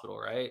the hospital,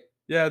 right?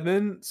 Yeah.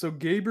 Then so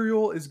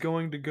Gabriel is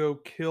going to go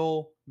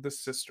kill the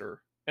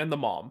sister and the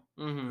mom,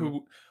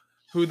 who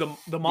the mom,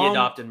 the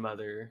adopted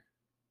mother.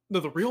 No,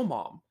 the real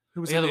mom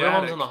who was the real attic.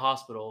 mom's in the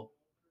hospital.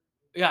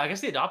 Yeah, I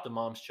guess the adopted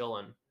mom's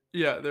chilling.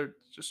 Yeah, they're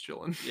just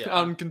chilling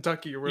out in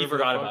Kentucky or wherever. You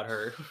forgot about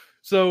her.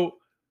 So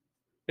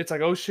it's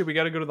like, oh shit, we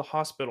got to go to the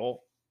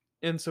hospital.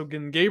 And so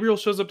again, Gabriel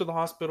shows up to the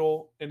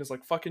hospital and is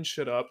like fucking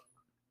shit up,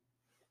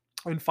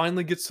 and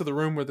finally gets to the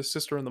room where the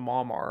sister and the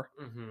mom are.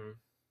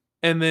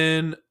 And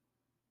then,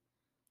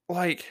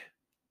 like,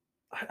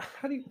 I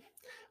don't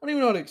even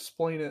know how to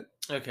explain it.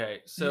 Okay,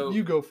 so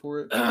you go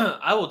for it.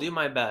 I will do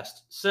my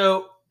best.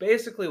 So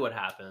basically, what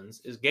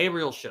happens is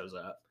Gabriel shows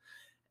up,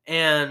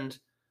 and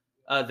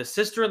the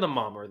sister and the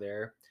mom are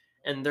there,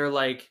 and they're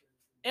like,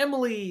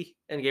 Emily,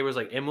 and Gabriel's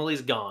like,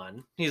 Emily's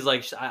gone. He's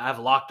like, I've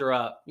locked her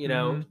up. You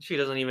know, she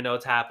doesn't even know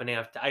what's happening.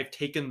 I've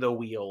taken the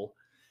wheel,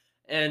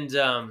 and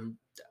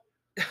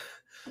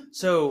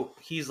so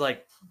he's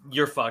like,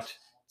 you're fucked.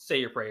 Say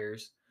your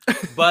prayers.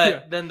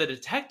 But then the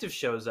detective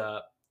shows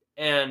up,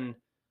 and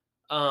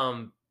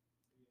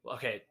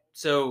okay,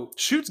 so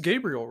shoots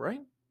Gabriel,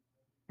 right?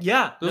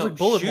 Yeah, those like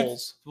bullet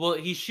holes. Well,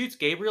 he shoots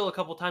Gabriel a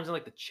couple times in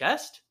like the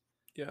chest.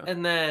 Yeah,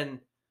 and then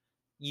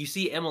you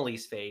see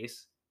Emily's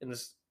face in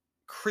this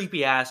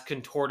creepy ass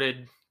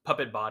contorted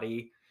puppet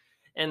body,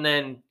 and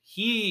then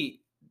he's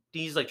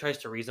like tries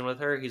to reason with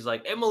her. He's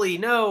like, Emily,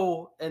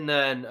 no, and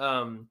then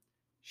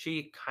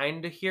she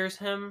kind of hears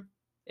him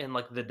in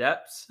like the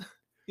depths,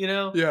 you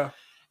know? Yeah,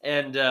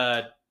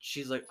 and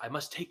she's like, I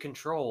must take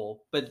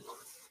control, but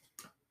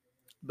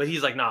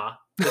he's like, nah,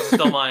 this is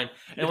still mine.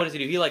 And what does he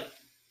do? He like,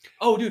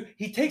 oh, dude,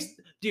 he takes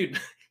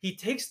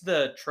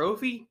the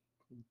trophy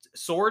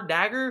sword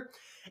dagger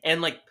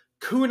and like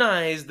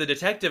kunais the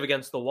detective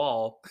against the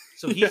wall,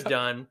 so he's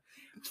done.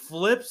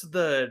 Flips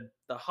the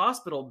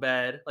hospital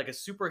bed like a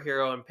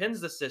superhero and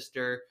pins the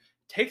sister,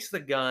 takes the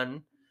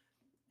gun,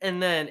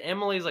 and then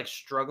Emily's like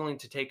struggling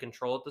to take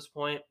control at this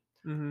point.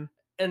 And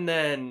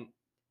then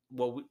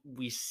what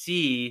we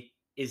see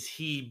is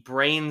he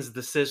brains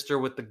the sister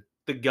with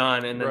the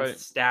gun and then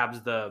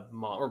stabs the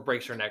mom, or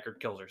breaks her neck or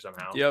kills her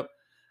somehow. Yep.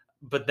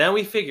 But then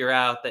we figure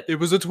out that it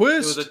was a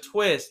twist. It was a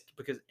twist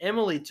because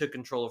Emily took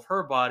control of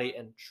her body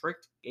and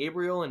tricked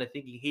Gabriel into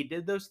thinking he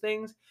did those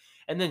things.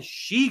 And then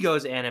she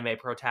goes anime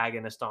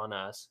protagonist on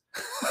us.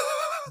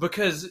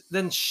 Because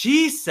then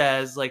she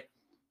says, like,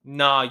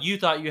 nah, you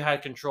thought you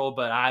had control,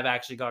 but I've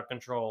actually got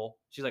control.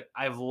 She's like,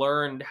 I've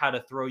learned how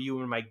to throw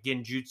you in my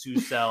genjutsu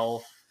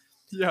cell.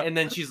 And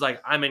then she's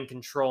like, I'm in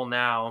control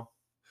now.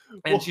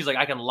 And she's like,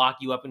 I can lock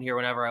you up in here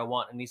whenever I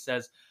want. And he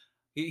says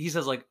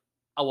like,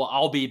 oh, well,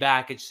 I'll be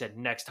back. And she said,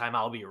 next time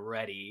I'll be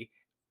ready.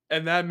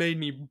 And that made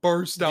me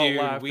burst out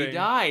laughing. We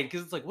died.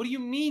 Because it's like, what do you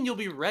mean you'll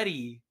be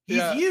ready?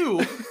 He's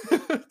you.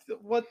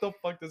 What the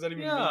fuck does that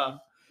even mean?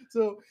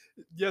 So,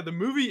 yeah, the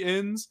movie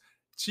ends.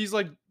 She's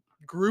like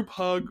group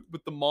hug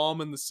with the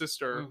mom and the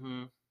sister.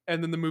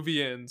 And then the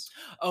movie ends.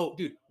 Oh,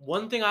 dude,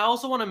 one thing I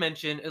also want to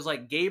mention is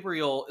like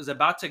Gabriel is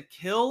about to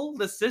kill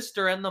the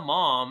sister and the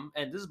mom.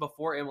 And this is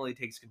before Emily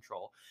takes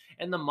control.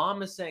 And the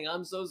mom is saying,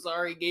 I'm so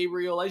sorry,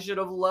 Gabriel. I should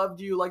have loved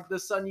you like the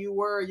son you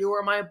were. You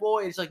were my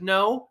boy. It's like,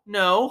 no.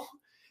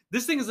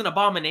 This thing is an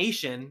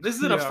abomination. This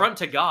is an affront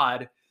to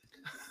God.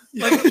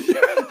 Like,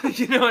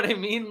 you know what I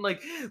mean?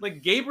 Like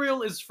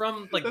Gabriel is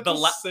from like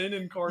that's sin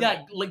incarnate.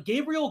 Yeah, like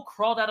Gabriel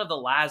crawled out of the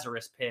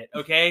Lazarus pit.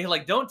 Okay,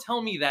 like don't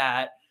tell me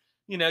that.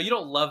 You know, you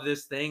don't love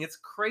this thing. It's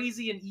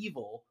crazy and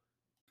evil.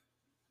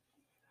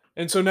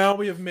 And so now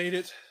we have made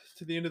it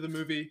to the end of the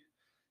movie,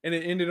 and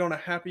it ended on a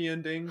happy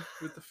ending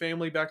with the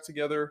family back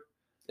together.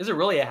 Is it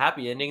really a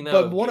happy ending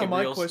though? But one of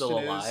my questions still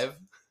alive? Is,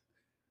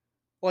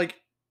 like,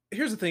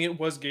 here's the thing: it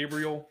was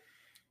Gabriel.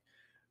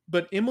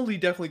 But Emily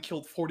definitely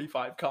killed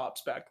 45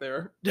 cops back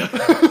there.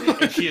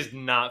 And she is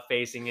not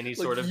facing any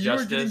sort of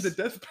justice. You're getting the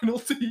death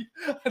penalty.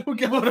 I don't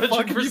get what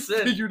 100%. You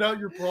figured out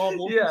your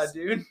problem. Yeah,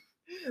 dude.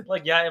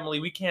 Like, yeah, Emily,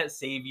 we can't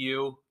save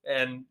you,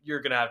 and you're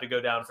gonna have to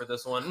go down for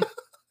this one.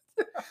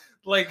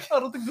 Like, I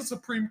don't think the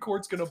Supreme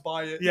Court's gonna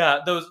buy it. yeah,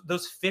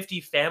 those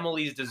 50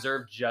 families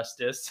deserve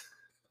justice.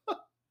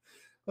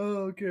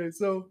 Okay,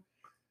 so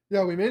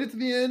yeah, we made it to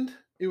the end.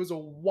 It was a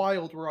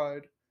wild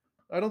ride.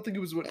 I don't think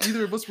it was what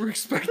either of us were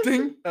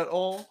expecting at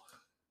all.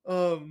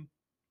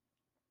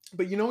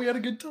 But we had a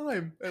good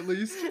time, at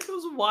least. It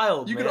was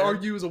wild, You man. could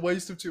argue it was a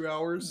waste of 2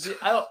 hours.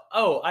 I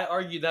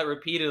argued that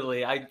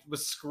repeatedly. I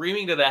was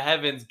screaming to the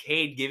heavens,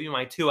 Cade, give me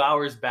my 2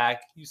 hours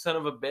back, you son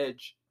of a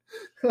bitch.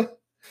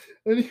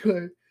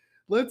 Anyway,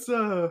 let's give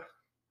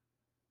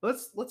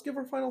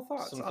our final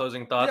thoughts. Some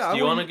closing thoughts. Yeah, do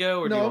you want to go?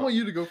 Or no, do you I want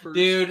you to go first.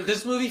 Dude,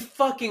 this movie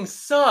fucking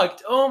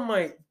sucked. Oh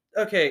my.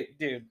 Okay,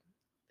 dude.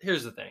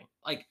 Here's the thing.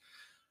 Like,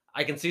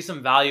 I can see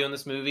some value in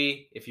this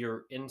movie if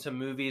you're into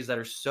movies that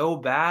are so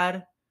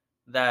bad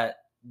that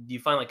you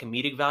find like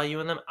comedic value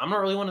in them. I'm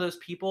not really one of those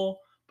people,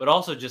 but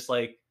also just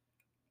like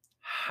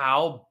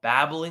how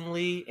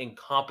babblingly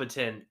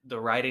incompetent the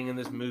writing in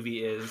this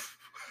movie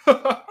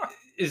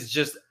is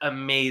just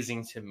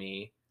amazing to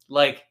me.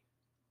 Like,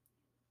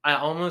 I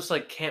almost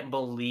like can't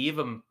believe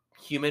a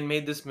human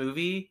made this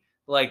movie.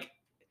 Like,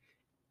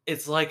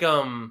 it's like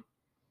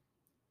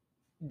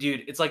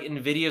dude, it's like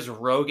Nvidia's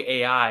rogue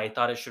AI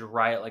thought it should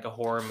write like a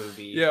horror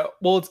movie. Yeah,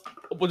 well,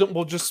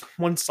 just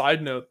one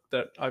side note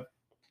that I've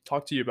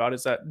talked to you about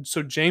is that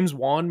so James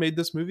Wan made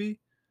this movie.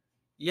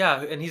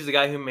 Yeah, and he's the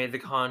guy who made The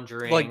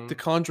Conjuring. Like The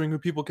Conjuring, who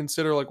people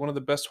consider like one of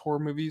the best horror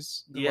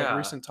movies in like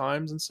recent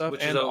times and stuff.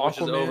 Which and which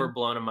is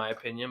overblown in my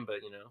opinion, but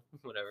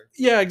whatever.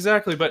 Yeah,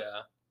 exactly. But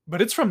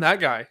it's from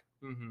that guy.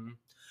 Mm-hmm.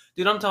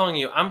 Dude, I'm telling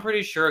you, I'm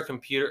pretty sure a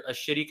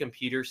shitty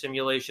computer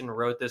simulation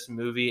wrote this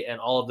movie, and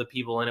all of the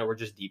people in it were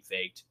just deep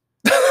faked.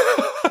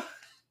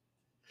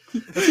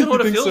 That's kind of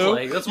what it feels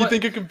like. That's why, you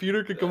think a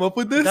computer could come up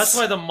with this? That's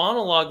why the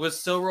monologue was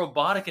so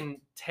robotic and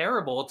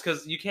terrible. It's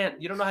because you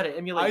don't know how to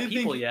emulate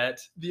people yet.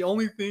 The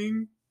only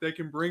thing that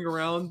can bring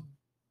around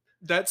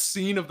that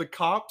scene of the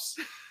cops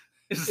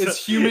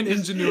is human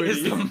ingenuity.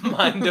 Is the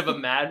mind of a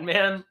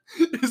madman.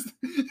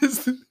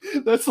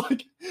 That's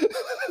like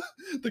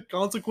the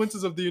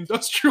consequences of the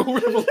Industrial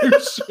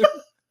Revolution.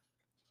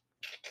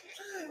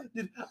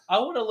 Dude, I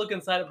want to look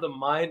inside of the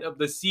mind of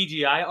the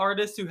CGI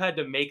artist who had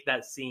to make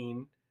that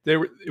scene.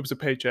 It was a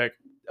paycheck.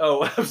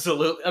 Oh,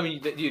 absolutely. I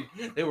mean, dude,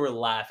 they were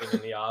laughing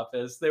in the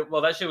office.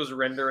 That shit was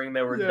rendering.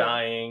 They were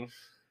dying.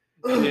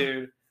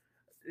 Dude.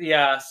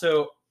 Yeah,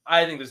 so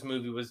I think this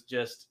movie was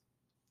just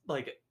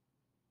like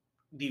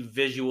the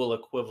visual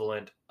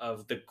equivalent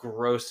of the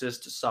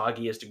grossest,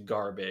 soggiest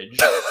garbage.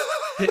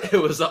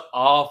 It was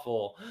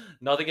awful.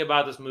 Nothing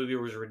about this movie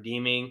was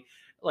redeeming,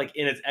 like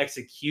in its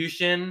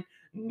execution,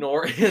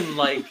 nor in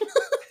like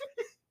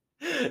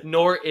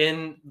nor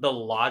in the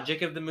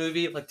logic of the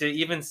movie. Like, to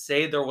even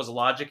say there was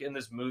logic in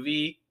this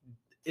movie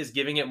is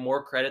giving it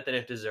more credit than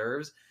it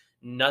deserves.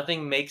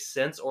 Nothing makes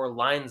sense or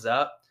lines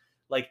up.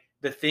 Like,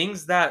 the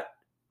things that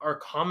are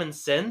common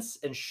sense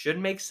and should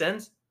make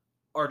sense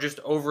are just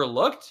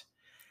overlooked.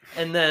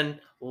 And then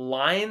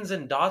lines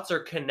and dots are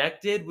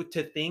connected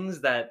to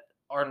things that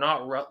are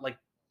not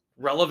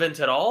relevant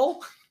at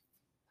all.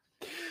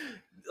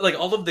 Like,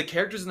 all of the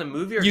characters in the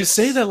movie are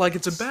say that like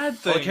it's a bad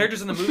thing. All the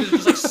characters in the movie are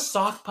just like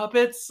sock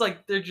puppets.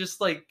 Like, they're just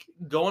like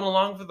going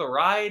along for the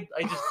ride.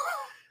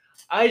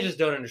 I just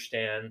don't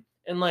understand.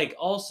 And like,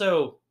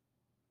 also,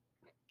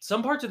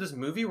 some parts of this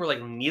movie were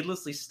like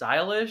needlessly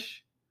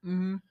stylish.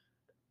 Mm-hmm.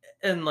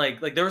 And like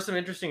there were some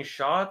interesting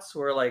shots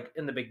where, like,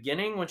 in the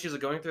beginning when she's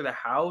like going through the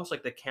house,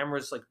 like the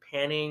camera's like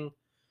panning.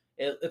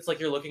 It's like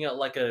you're looking at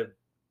like an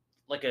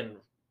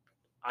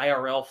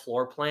IRL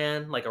floor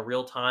plan, like a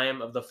real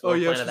time of the floor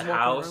plan of the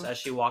house as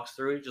she walks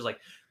through, which is like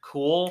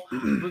cool.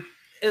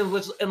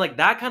 and like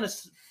that kind of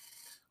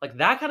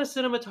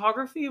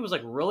cinematography was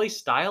like really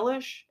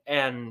stylish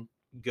and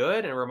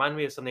good, and it reminded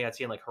me of something I'd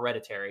seen like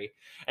Hereditary.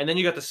 And then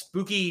you got the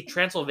spooky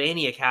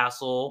Transylvania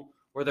castle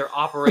where they're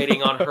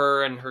operating on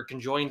her and her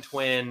conjoined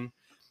twin,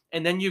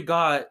 and then you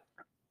got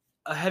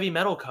a heavy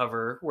metal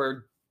cover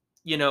where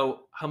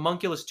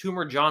homunculus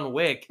tumor John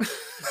Wick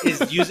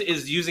is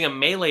using a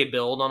melee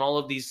build on all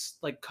of these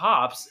like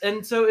cops.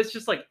 And so it's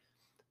just like,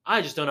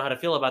 I just don't know how to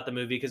feel about the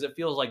movie, because it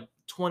feels like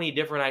 20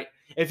 different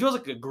it feels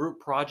like a group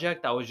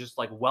project that was just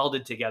like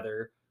welded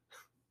together,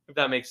 if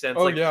that makes sense.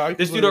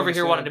 This dude over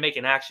here wanted to make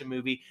an action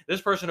movie,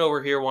 this person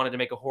over here wanted to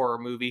make a horror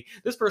movie,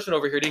 this person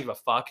over here didn't give a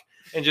fuck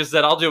and just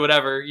said, I'll do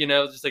whatever,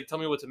 just like, tell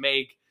me what to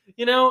make,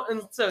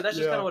 and so that's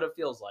just kind of what it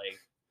feels like.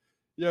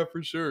 Yeah,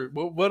 for sure.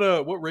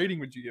 What rating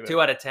would you give it?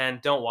 2 out of 10.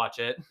 Don't watch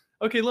it.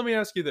 Okay, let me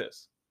ask you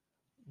this.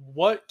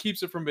 What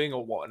keeps it from being a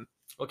 1?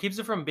 What keeps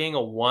it from being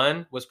a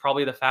 1 was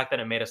probably the fact that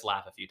it made us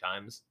laugh a few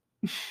times.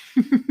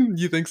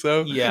 You think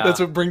so? Yeah. That's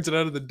what brings it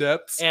out of the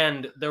depths?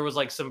 And there was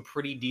like some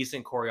pretty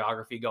decent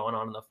choreography going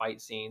on in the fight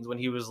scenes when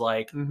he was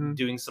like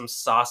doing some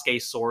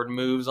Sasuke sword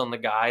moves on the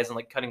guys and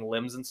like cutting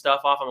limbs and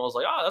stuff off. And I was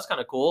like, oh, that's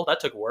kind of cool.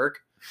 That took work.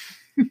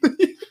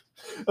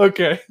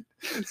 Okay,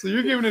 so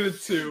you're giving it a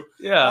 2.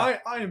 Yeah.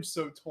 I am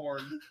so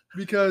torn,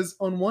 because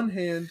on one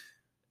hand,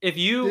 if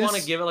you want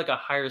to give it like a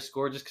higher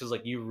score just because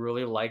like you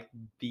really like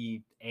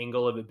the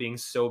angle of it being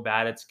so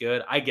bad it's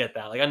good, I get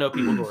that. Like I know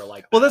people who are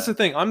like that. Well, that's the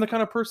thing. I'm the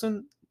kind of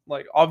person,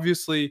 like,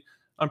 obviously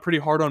I'm pretty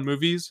hard on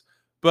movies,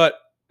 but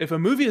if a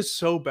movie is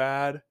so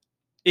bad,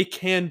 it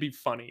can be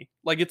funny.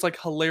 Like it's like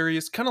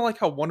hilarious, kind of like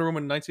how Wonder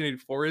Woman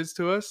 1984 is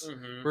to us,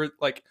 where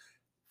like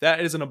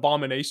that is an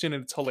abomination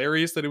and it's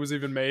hilarious that it was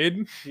even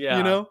made. Yeah.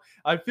 You know,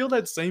 I feel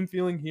that same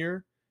feeling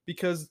here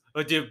because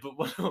dude, but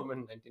Wonder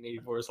Woman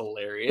 1984 is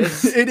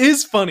hilarious. it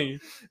is funny,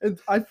 and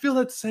I feel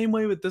that same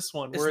way with this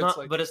one. Where it's not,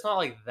 like, but it's not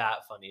like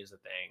that funny is the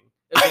thing.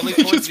 It's only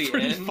towards the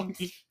end.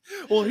 Funny.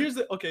 Well, here's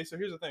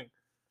the thing.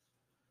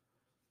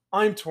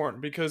 I'm torn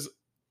because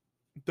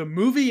the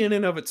movie in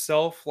and of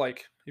itself,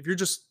 like if you're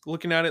just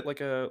looking at it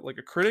like a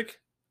critic,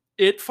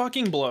 it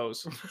fucking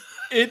blows.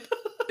 it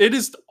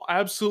is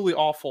absolutely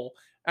awful.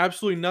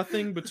 Absolutely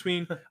nothing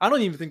between. I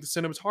don't even think the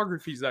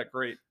cinematography is that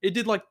great. It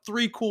did like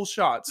 3 cool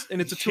shots, and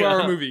it's a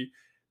 2-hour movie.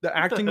 The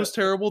acting was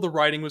terrible. The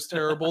writing was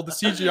terrible. The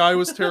CGI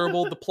was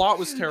terrible. The plot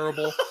was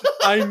terrible.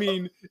 I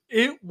mean,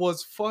 it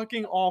was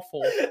fucking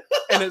awful.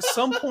 And at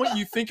some point,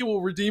 you think it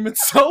will redeem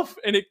itself,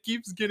 and it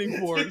keeps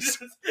getting worse.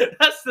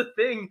 That's the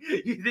thing.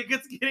 You think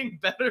it's getting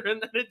better,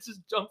 and then it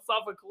just jumps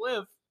off a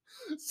cliff.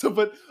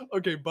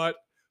 But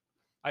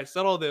I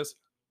said all this,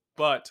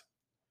 but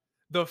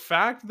the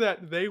fact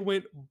that they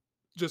went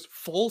just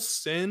full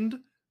send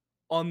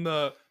on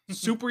the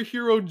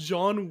superhero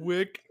John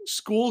Wick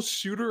school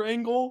shooter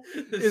angle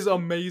is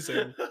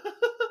amazing.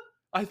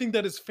 I think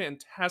that is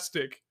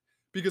fantastic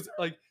because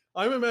like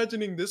I'm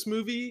imagining this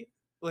movie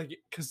like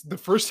because the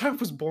first half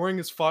was boring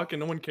as fuck and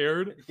no one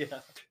cared. Yeah.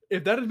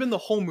 If that had been the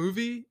whole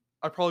movie,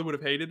 I probably would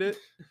have hated it.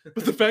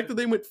 But the fact that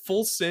they went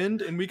full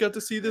send and we got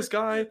to see this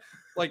guy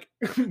like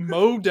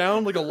mow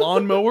down like a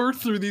lawnmower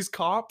through these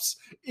cops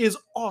is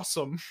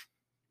awesome.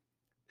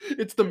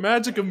 It's the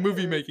magic of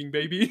movie making,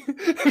 baby.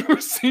 And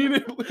we're seeing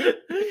it.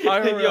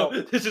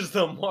 Yo, this is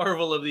the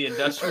marvel of the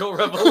Industrial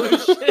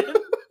Revolution.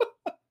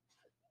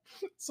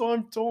 So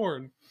I'm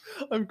torn.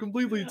 I'm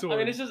completely torn. I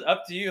mean, it's just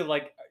up to you.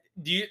 Like,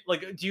 do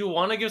you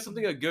want to give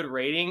something a good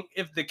rating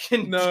if the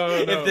No.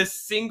 if the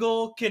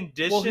single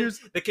condition, Well,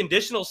 the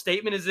conditional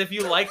statement is if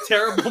you like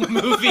terrible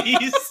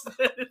movies,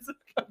 it's a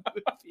good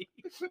movie.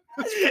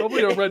 It's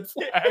probably a red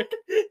flag.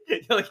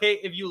 You're like, hey,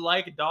 if you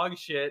like dog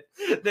shit,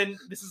 then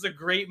this is a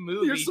great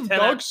movie. Here's some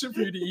dog shit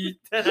for you to eat.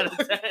 10 out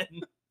of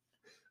 10.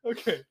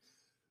 Okay.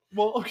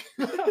 Well, okay.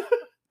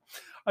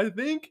 I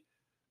think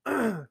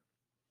I've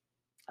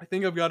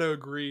got to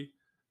agree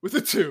with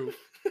a 2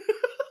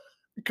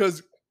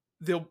 because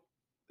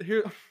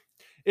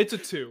it's a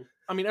 2.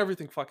 I mean,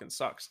 everything fucking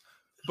sucks,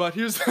 but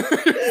here's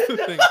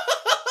the thing.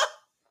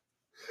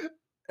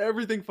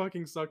 Everything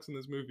fucking sucks in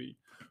this movie.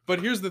 But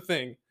here's the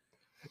thing.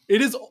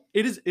 It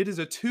is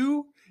a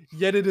 2,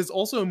 yet it is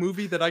also a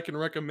movie that I can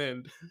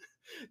recommend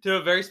to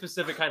a very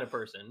specific kind of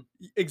person.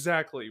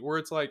 Exactly, where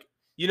it's like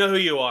you know who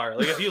you are.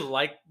 Like if you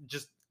like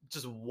just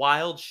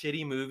wild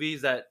shitty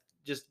movies that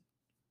just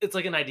it's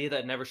like an idea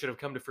that never should have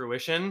come to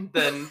fruition,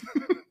 then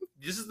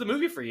this is the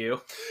movie for you.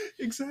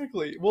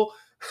 Exactly. Well,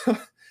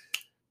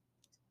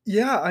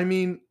 yeah, I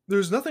mean,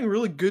 there's nothing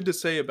really good to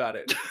say about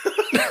it.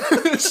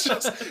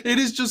 It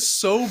is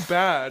just so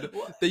bad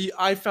that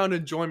I found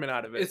enjoyment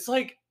out of it. It's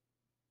like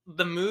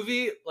the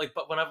movie, like,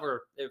 but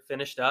whenever it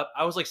finished up,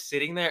 I was like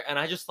sitting there and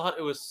I just thought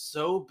it was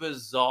so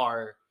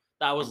bizarre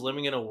that I was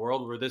living in a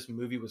world where this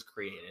movie was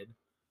created.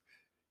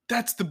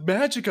 That's the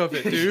magic of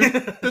it, dude.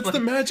 That's like, the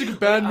magic of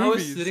bad movies.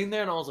 I was sitting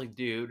there and I was like,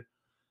 dude,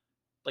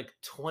 like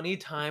 20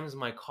 times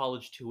my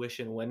college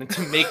tuition went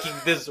into making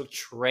this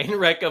train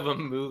wreck of a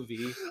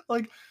movie.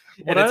 Like,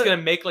 and it's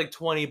gonna make like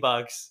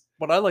 $20.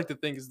 What I like to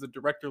think is the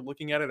director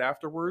looking at it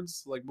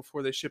afterwards, like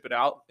before they ship it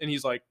out, and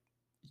he's like,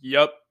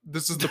 "Yep,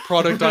 this is the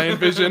product I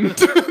envisioned.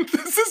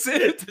 This is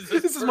it.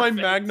 This is my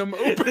magnum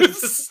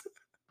opus."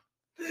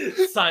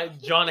 Sign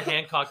John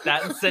Hancock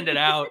that and send it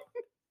out,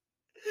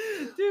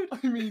 dude.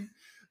 I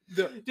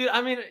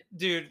mean,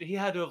 dude, he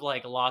had to have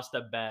like lost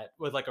a bet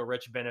with like a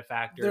rich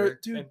benefactor.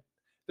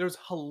 There's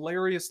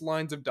hilarious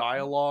lines of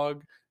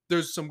dialogue.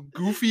 There's some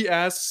goofy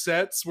ass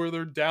sets where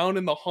they're down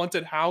in the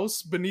haunted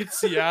house beneath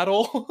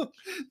Seattle.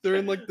 They're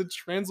in like the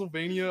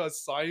Transylvania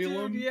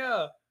asylum. Dude,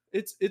 yeah.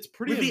 It's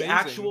pretty amazing. With the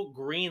actual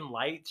green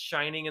light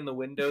shining in the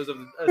windows of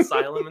the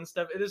asylum and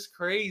stuff. It is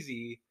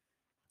crazy.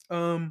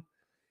 Yeah,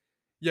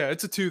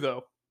 it's a 2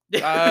 though.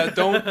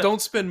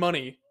 Don't spend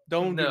money.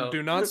 Do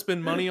not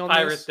spend money on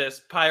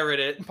this. Pirate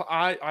it.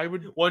 I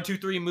would 1, 2,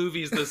 3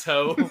 movies this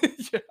hoe.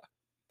 Yeah.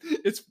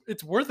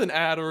 It's worth an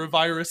ad or a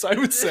virus, I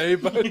would say,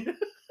 but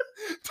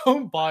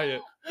don't buy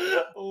it.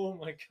 Oh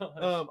my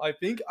god. I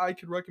think I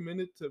could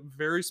recommend it to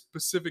very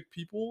specific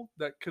people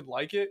that could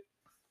like it.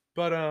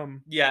 But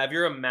yeah, if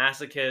you're a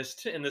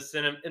masochist in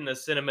the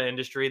cinema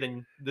industry,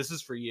 then this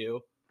is for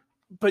you.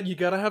 But you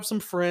gotta have some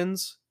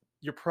friends.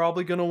 You're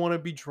probably gonna want to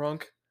be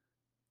drunk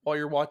while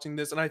you're watching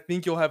this, and I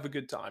think you'll have a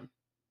good time.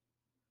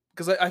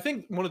 Because I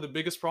think one of the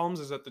biggest problems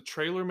is that the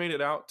trailer made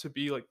it out to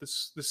be like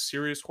this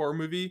serious horror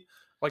movie,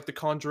 like The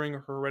Conjuring or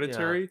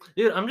Hereditary.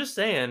 Yeah. Dude, I'm just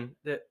saying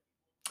that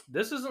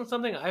This isn't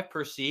something I've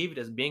perceived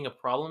as being a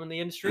problem in the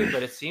industry,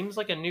 but it seems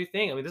like a new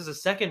thing. I mean, this is the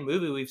second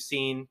movie we've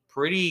seen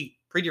pretty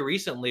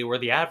recently where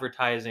the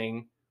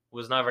advertising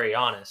was not very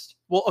honest.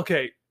 Well,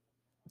 okay,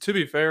 to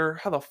be fair,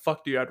 how the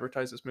fuck do you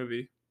advertise this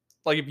movie?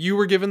 Like, if you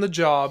were given the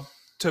job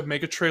to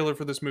make a trailer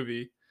for this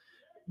movie,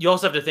 You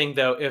also have to think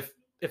though,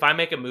 if I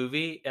make a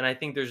movie and I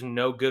think there's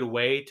no good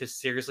way to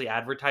seriously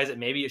advertise it,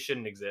 maybe it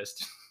shouldn't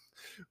exist.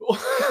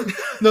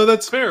 no,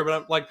 that's fair. But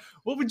I'm like,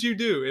 what would you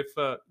do if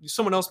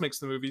someone else makes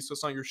the movie, so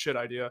it's not your shit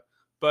idea,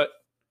 but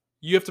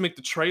you have to make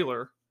the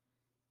trailer?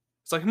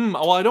 It's like,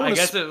 well, I don't I want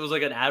to. guess it was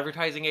like an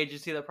advertising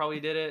agency that probably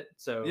did it.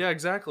 So Yeah,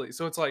 exactly.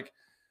 So it's like,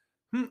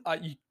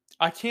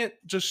 I can't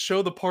just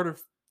show the part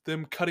of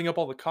them cutting up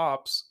all the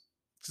cops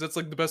because that's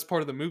like the best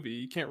part of the movie.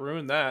 You can't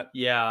ruin that.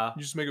 yeah,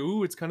 You just make it.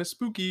 Ooh, it's kind of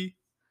spooky.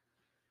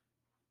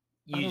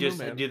 I you don't know, just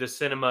man. do the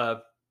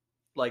cinema,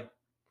 like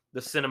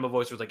the cinema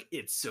voice was like,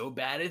 "It's so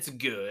bad, it's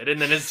good," and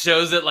then it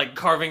shows it like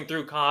carving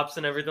through cops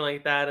and everything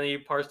like that, and you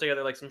parse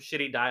together like some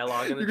shitty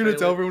dialogue. In the You're gonna tell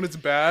trailer. everyone it's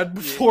bad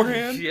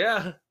beforehand.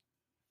 Yeah.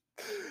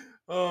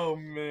 Oh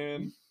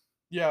man.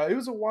 Yeah, it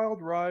was a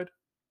wild ride.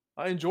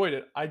 I enjoyed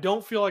it. I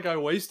don't feel like I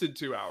wasted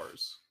 2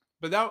 hours.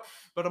 But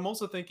I'm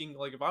also thinking,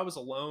 like, if I was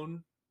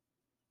alone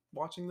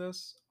watching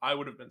this, I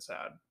would have been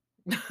sad.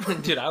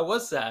 Dude, I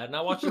was sad, and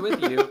I watched it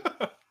with you.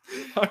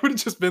 I would have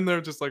just been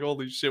there, just like,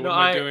 holy shit, No, what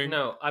am I doing?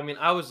 no. I mean,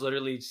 I was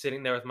literally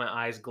sitting there with my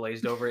eyes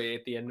glazed over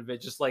at the end of it,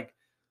 just like,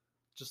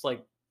 just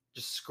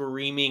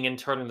screaming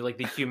internally, like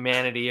the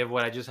humanity of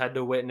what I just had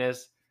to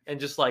witness, and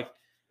just like,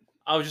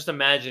 I was just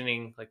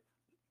imagining, like,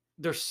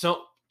 there's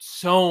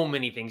so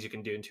many things you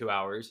can do in 2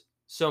 hours.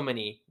 So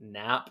many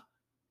nap,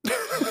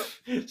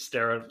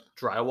 stare at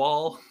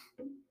drywall,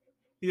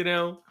 you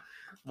know,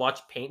 watch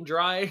paint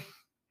dry.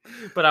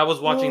 But I was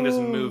watching this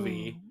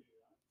movie.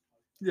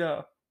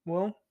 Yeah.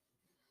 Well,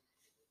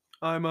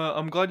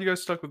 I'm glad you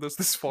guys stuck with us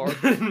this far.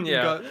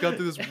 Yeah, Got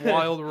through this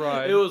wild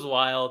ride. It was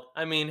wild.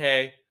 I mean,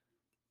 hey,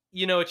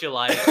 you know what you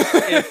like.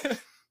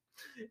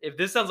 If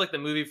this sounds like the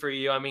movie for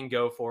you, I mean,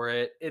 go for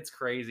it. It's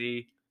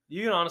crazy.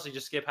 You can honestly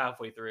just skip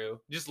halfway through.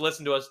 Just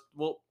listen to us.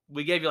 Well,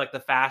 we gave you like the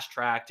fast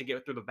track to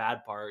get through the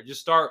bad part.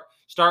 Just start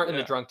in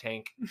the drunk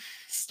tank.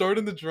 Start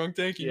in the drunk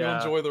tank and you'll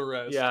enjoy the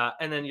rest. Yeah,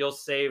 and then you'll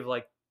save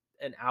like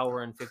an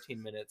hour and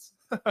 15 minutes.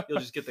 You'll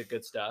just get the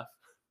good stuff.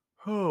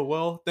 Oh,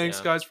 well, thanks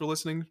guys for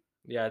listening.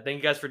 Yeah, thank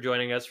you guys for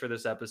joining us for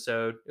this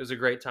episode. It was a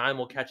great time.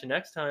 We'll catch you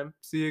next time.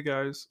 See you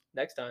guys.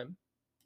 Next time.